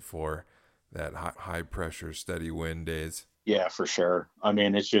you wait for that high pressure, steady wind days. Yeah, for sure. I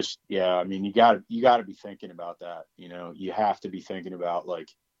mean, it's just, yeah, I mean, you got to be thinking about that. You have to be thinking about, like,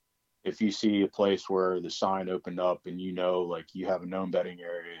 if you see a place where the sign opened up and, like, you have a known bedding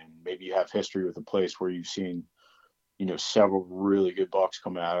area, and maybe you have history with a place where you've seen, several really good bucks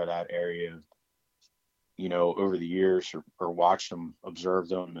come out of that area, over the years, or watched them,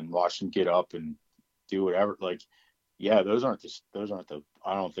 observed them, and watched them get up and do whatever. Like, yeah, those aren't the,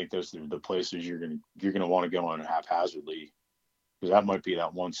 I don't think those are the places you're going to want to go on haphazardly, because that might be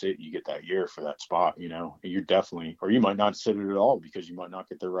that one sit you get that year for that spot. You're definitely, or you might not sit it at all because you might not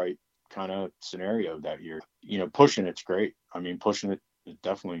get the right kind of scenario that year. Pushing it's great. I mean, pushing it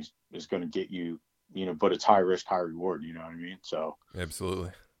definitely is going to get you, but it's high risk, high reward. You know what I mean? So Absolutely.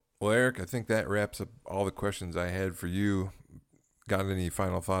 Well, Eric, I think that wraps up all the questions I had for you. Got any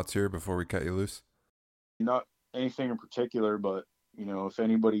final thoughts here before we cut you loose? Not anything in particular, but if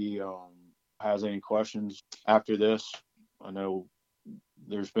anybody has any questions after this, I know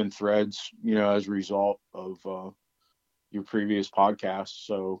there's been threads, as a result of your previous podcast.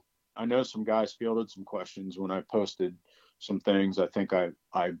 So I know some guys fielded some questions when I posted some things. I think I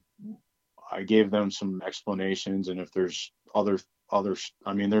gave them some explanations, and if there's others,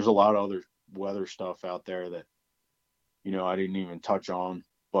 I mean, there's a lot of other weather stuff out there that I didn't even touch on.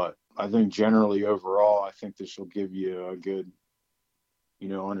 But I think generally overall, I think this will give you a good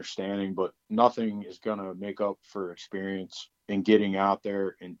understanding. But nothing is gonna make up for experience in getting out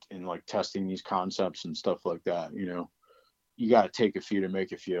there and like testing these concepts and stuff like that. You got to take a few to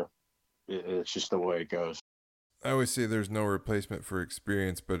make a few. It's just the way it goes. I always say there's no replacement for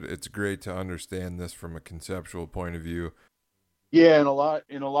experience, but it's great to understand this from a conceptual point of view. Yeah, and a lot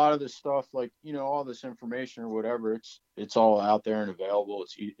of this stuff, like all this information or whatever, it's all out there and available.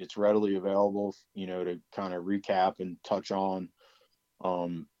 It's readily available, to kind of recap and touch on,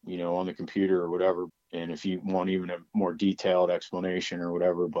 on the computer or whatever. And if you want even a more detailed explanation or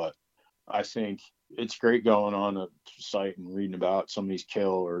whatever, but I think it's great going on a site and reading about somebody's kill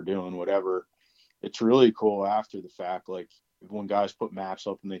or doing whatever. It's really cool after the fact, like when guys put maps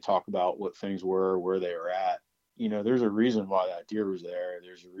up and they talk about what things were, where they were at. There's a reason why that deer was there.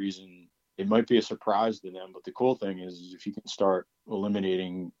 There's a reason. It might be a surprise to them, but the cool thing is if you can start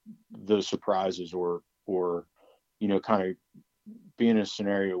eliminating those surprises or kind of be in a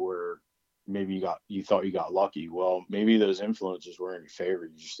scenario where maybe you thought you got lucky. Well, maybe those influences were in your favor.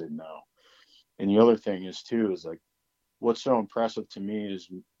 You just didn't know. And the other thing is too, is like, what's so impressive to me is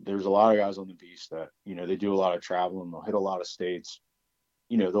there's a lot of guys on the beast that, they do a lot of traveling. They'll hit a lot of states.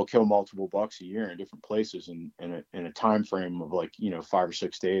 They'll kill multiple bucks a year in different places in a time frame of like, 5 or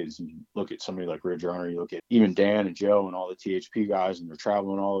 6 days. And you look at somebody like Ridge Runner, you look at even Dan and Joe and all the THP guys, and they're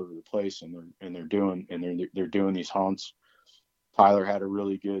traveling all over the place and they're doing these hunts. Tyler had a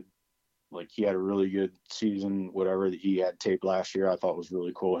really good season, whatever that he had taped last year. I thought was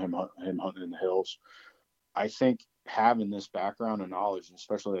really cool. Him hunting in the hills. I think having this background and knowledge, and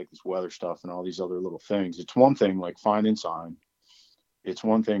especially like this weather stuff and all these other little things, it's one thing like finding sign. It's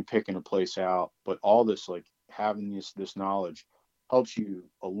one thing picking a place out, but all this, like having this knowledge helps you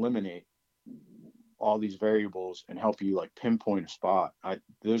eliminate all these variables and help you like pinpoint a spot.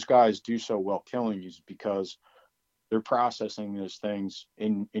 Those guys do so well killing is because they're processing those things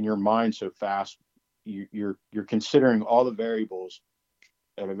in your mind so fast. You're considering all the variables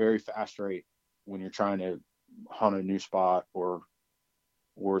at a very fast rate when you're trying to hunt a new spot or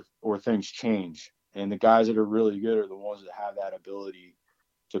things change. And the guys that are really good are the ones that have that ability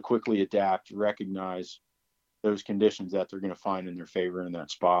to quickly adapt, recognize those conditions that they're going to find in their favor in that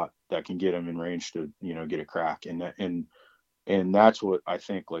spot that can get them in range to, get a crack. And that's what I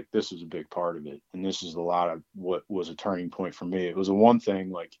think, like, this is a big part of it. And this is a lot of what was a turning point for me. It was a one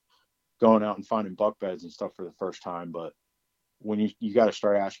thing, like going out and finding buck beds and stuff for the first time. But when you got to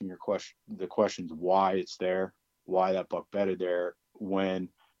start asking the questions, why it's there, why that buck bedded there, when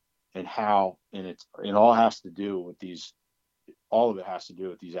and how, and it all has to do with all of it has to do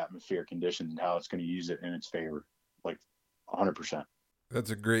with these atmospheric conditions and how it's going to use it in its favor, like 100%.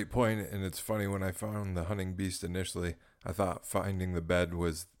 That's a great point, and it's funny, when I found the hunting beast initially, I thought finding the bed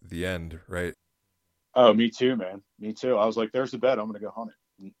was the end, right? Oh, me too, man. Me too. I was like, there's the bed. I'm going to go hunt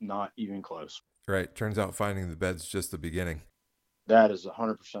it. Not even close. Right. Turns out finding the bed's just the beginning. That is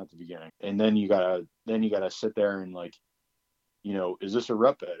 100% the beginning. And then you gotta sit there and like, is this a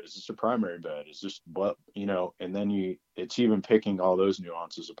rut bed? Is this a primary bed? Is this what, and then it's even picking all those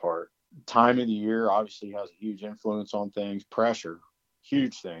nuances apart. Time of the year obviously has a huge influence on things. Pressure,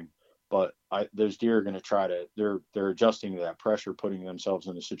 huge thing. But those deer are going to they're adjusting to that pressure, putting themselves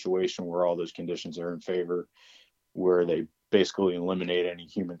in a situation where all those conditions are in favor, where they basically eliminate any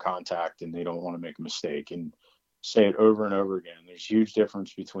human contact and they don't want to make a mistake. And say it over and over again. There's a huge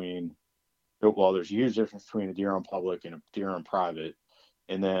difference between a deer on public and a deer on private.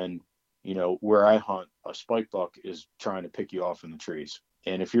 And then, where I hunt, a spike buck is trying to pick you off in the trees.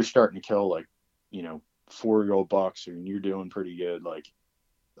 And if you're starting to kill like, 4-year-old bucks and you're doing pretty good, like,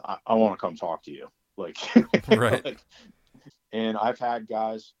 I want to come talk to you. Like, right. And I've had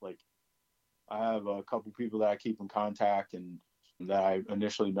guys, like, I have a couple people that I keep in contact and that I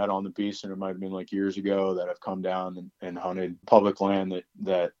initially met on the beast, and it might have been like years ago, that have come down and hunted public land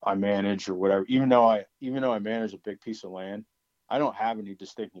that I manage or whatever. Even though I manage a big piece of land, I don't have any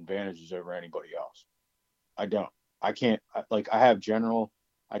distinct advantages over anybody else. I don't. I can't. I have general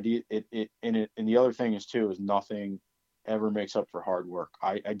idea. And the other thing is too is nothing ever makes up for hard work.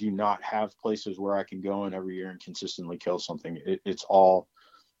 I do not have places where I can go in every year and consistently kill something. It all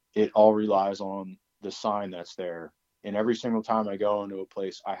relies on the sign that's there. And every single time I go into a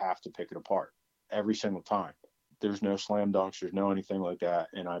place, I have to pick it apart every single time. there's no slam dunks, there's no anything like that.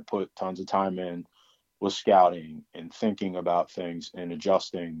 And I put tons of time in with scouting and thinking about things and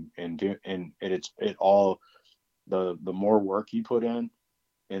adjusting and it all the more work you put in,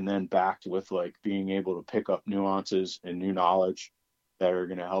 and then backed with like being able to pick up nuances and new knowledge that are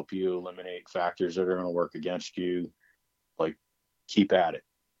going to help you eliminate factors that are going to work against you, like keep at it.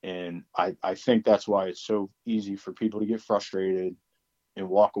 And I think that's why it's so easy for people to get frustrated and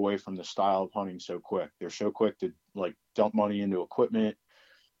walk away from the style of hunting so quick. They're so quick to like dump money into equipment,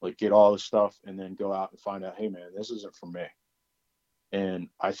 like get all this stuff, and then go out and find out, hey man, this isn't for me. And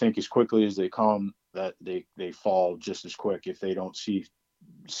I think as quickly as they come, that they fall just as quick if they don't see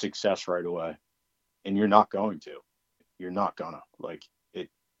success right away. And you're not going to. You're not gonna like it.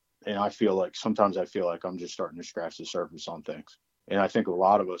 And I feel like sometimes I feel like I'm just starting to scratch the surface on things. And I think a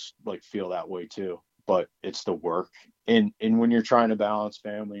lot of us like feel that way too. But it's the work. And when you're trying to balance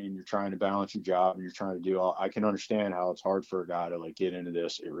family and you're trying to balance your job and you're trying to do all, I can understand how it's hard for a guy to like get into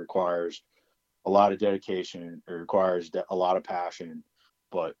this. It requires a lot of dedication. It requires a lot of passion,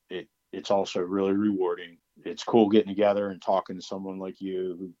 but it's also really rewarding. It's cool getting together and talking to someone like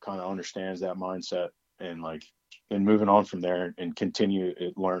you who kind of understands that mindset and like, and moving on from there and continue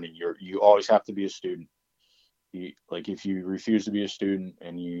learning. You always have to be a student. Like if you refuse to be a student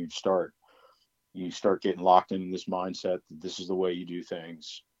and you start getting locked into this mindset that this is the way you do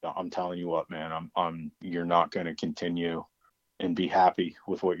things, I'm telling you what, man, you're not going to continue and be happy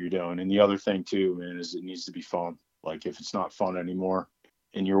with what you're doing. And the other thing too, man, is it needs to be fun. Like if it's not fun anymore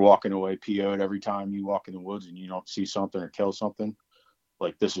and you're walking away PO'd every time you walk in the woods and you don't see something or kill something,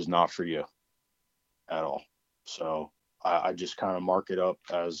 like this is not for you at all. So I just kind of mark it up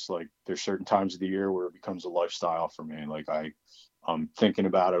as like there's certain times of the year where it becomes a lifestyle for me. Like I'm thinking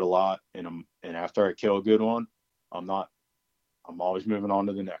about it a lot, and after I kill a good one, I'm always moving on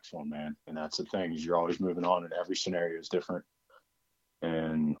to the next one, man. And that's the thing, is you're always moving on, and every scenario is different.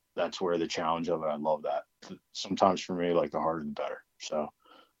 And that's where the challenge of it, I love that. Sometimes for me, like the harder the better. So,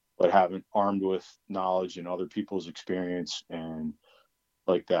 but having armed with knowledge and other people's experience and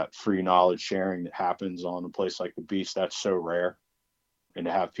like that free knowledge sharing that happens on a place like the Beast, that's so rare. And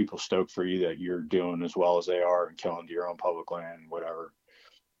to have people stoked for you that you're doing as well as they are and killing deer on public land, whatever,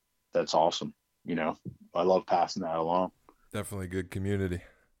 that's awesome. You know, I love passing that along. Definitely good community.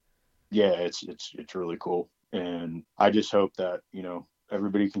 Yeah, it's really cool. And I just hope that, you know,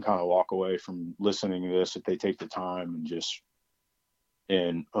 everybody can kind of walk away from listening to this if they take the time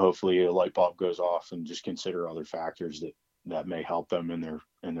and hopefully a light bulb goes off and just consider other factors that may help them in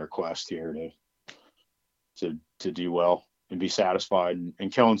their quest here to do well and be satisfied.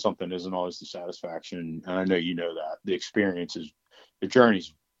 And killing something isn't always the satisfaction. And I know you know that. The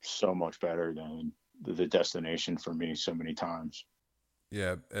journey's so much better than the destination for me so many times.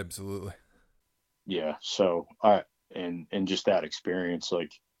 Yeah, absolutely. Yeah. So and just that experience,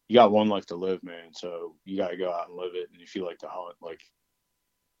 like you got one life to live, man. So you got to go out and live it. And if you like to hunt, like,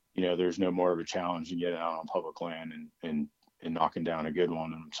 you know, there's no more of a challenge than getting out on public land and knocking down a good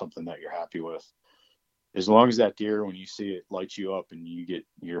one and something that you're happy with. As long as that deer, when you see it, lights you up and you get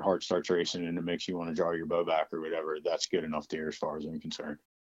your heart starts racing and it makes you want to draw your bow back or whatever, that's good enough deer as far as I'm concerned.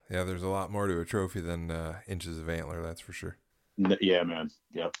 Yeah, there's a lot more to a trophy than inches of antler, that's for sure. Yeah, man.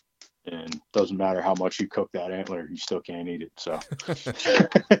 Yep. And doesn't matter how much you cook that antler, you still can't eat it. So.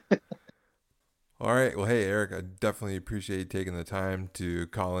 All right. Well, hey, Eric, I definitely appreciate you taking the time to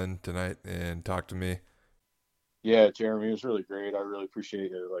call in tonight and talk to me. Yeah, Jeremy, it was really great. I really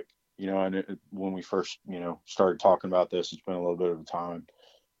appreciate it. Like, you know, and when we first, you know, started talking about this, it's been a little bit of a time.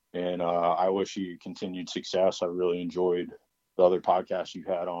 And I wish you continued success. I really enjoyed the other podcasts you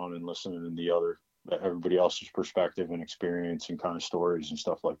had on and listening to everybody else's perspective and experience and kind of stories and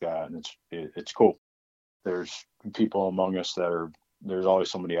stuff like that. And it's cool. There's people among us there's always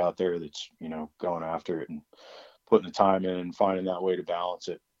somebody out there that's, you know, going after it and putting the time in and finding that way to balance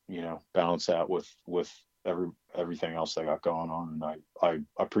it, you know, balance that with everything else they got going on. And I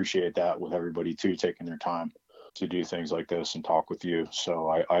appreciate that with everybody too, taking their time to do things like this and talk with you. So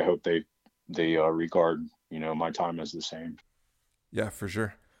I hope they regard, you know, my time as the same. Yeah, for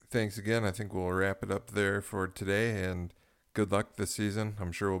sure. Thanks again. I think we'll wrap it up there for today, and good luck this season.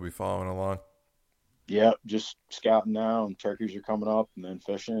 I'm sure we'll be following along. Yeah, just scouting now, and turkeys are coming up, and then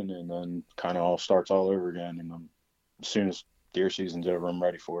fishing, and then kind of all starts all over again. And as soon as deer season's over, I'm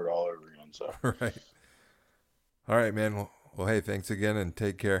ready for it all over again. So. Right. All right, man. Well, hey, thanks again, and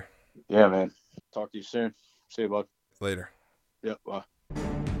take care. Yeah, man. Talk to you soon. See you, bud. Later. Yep. Bye.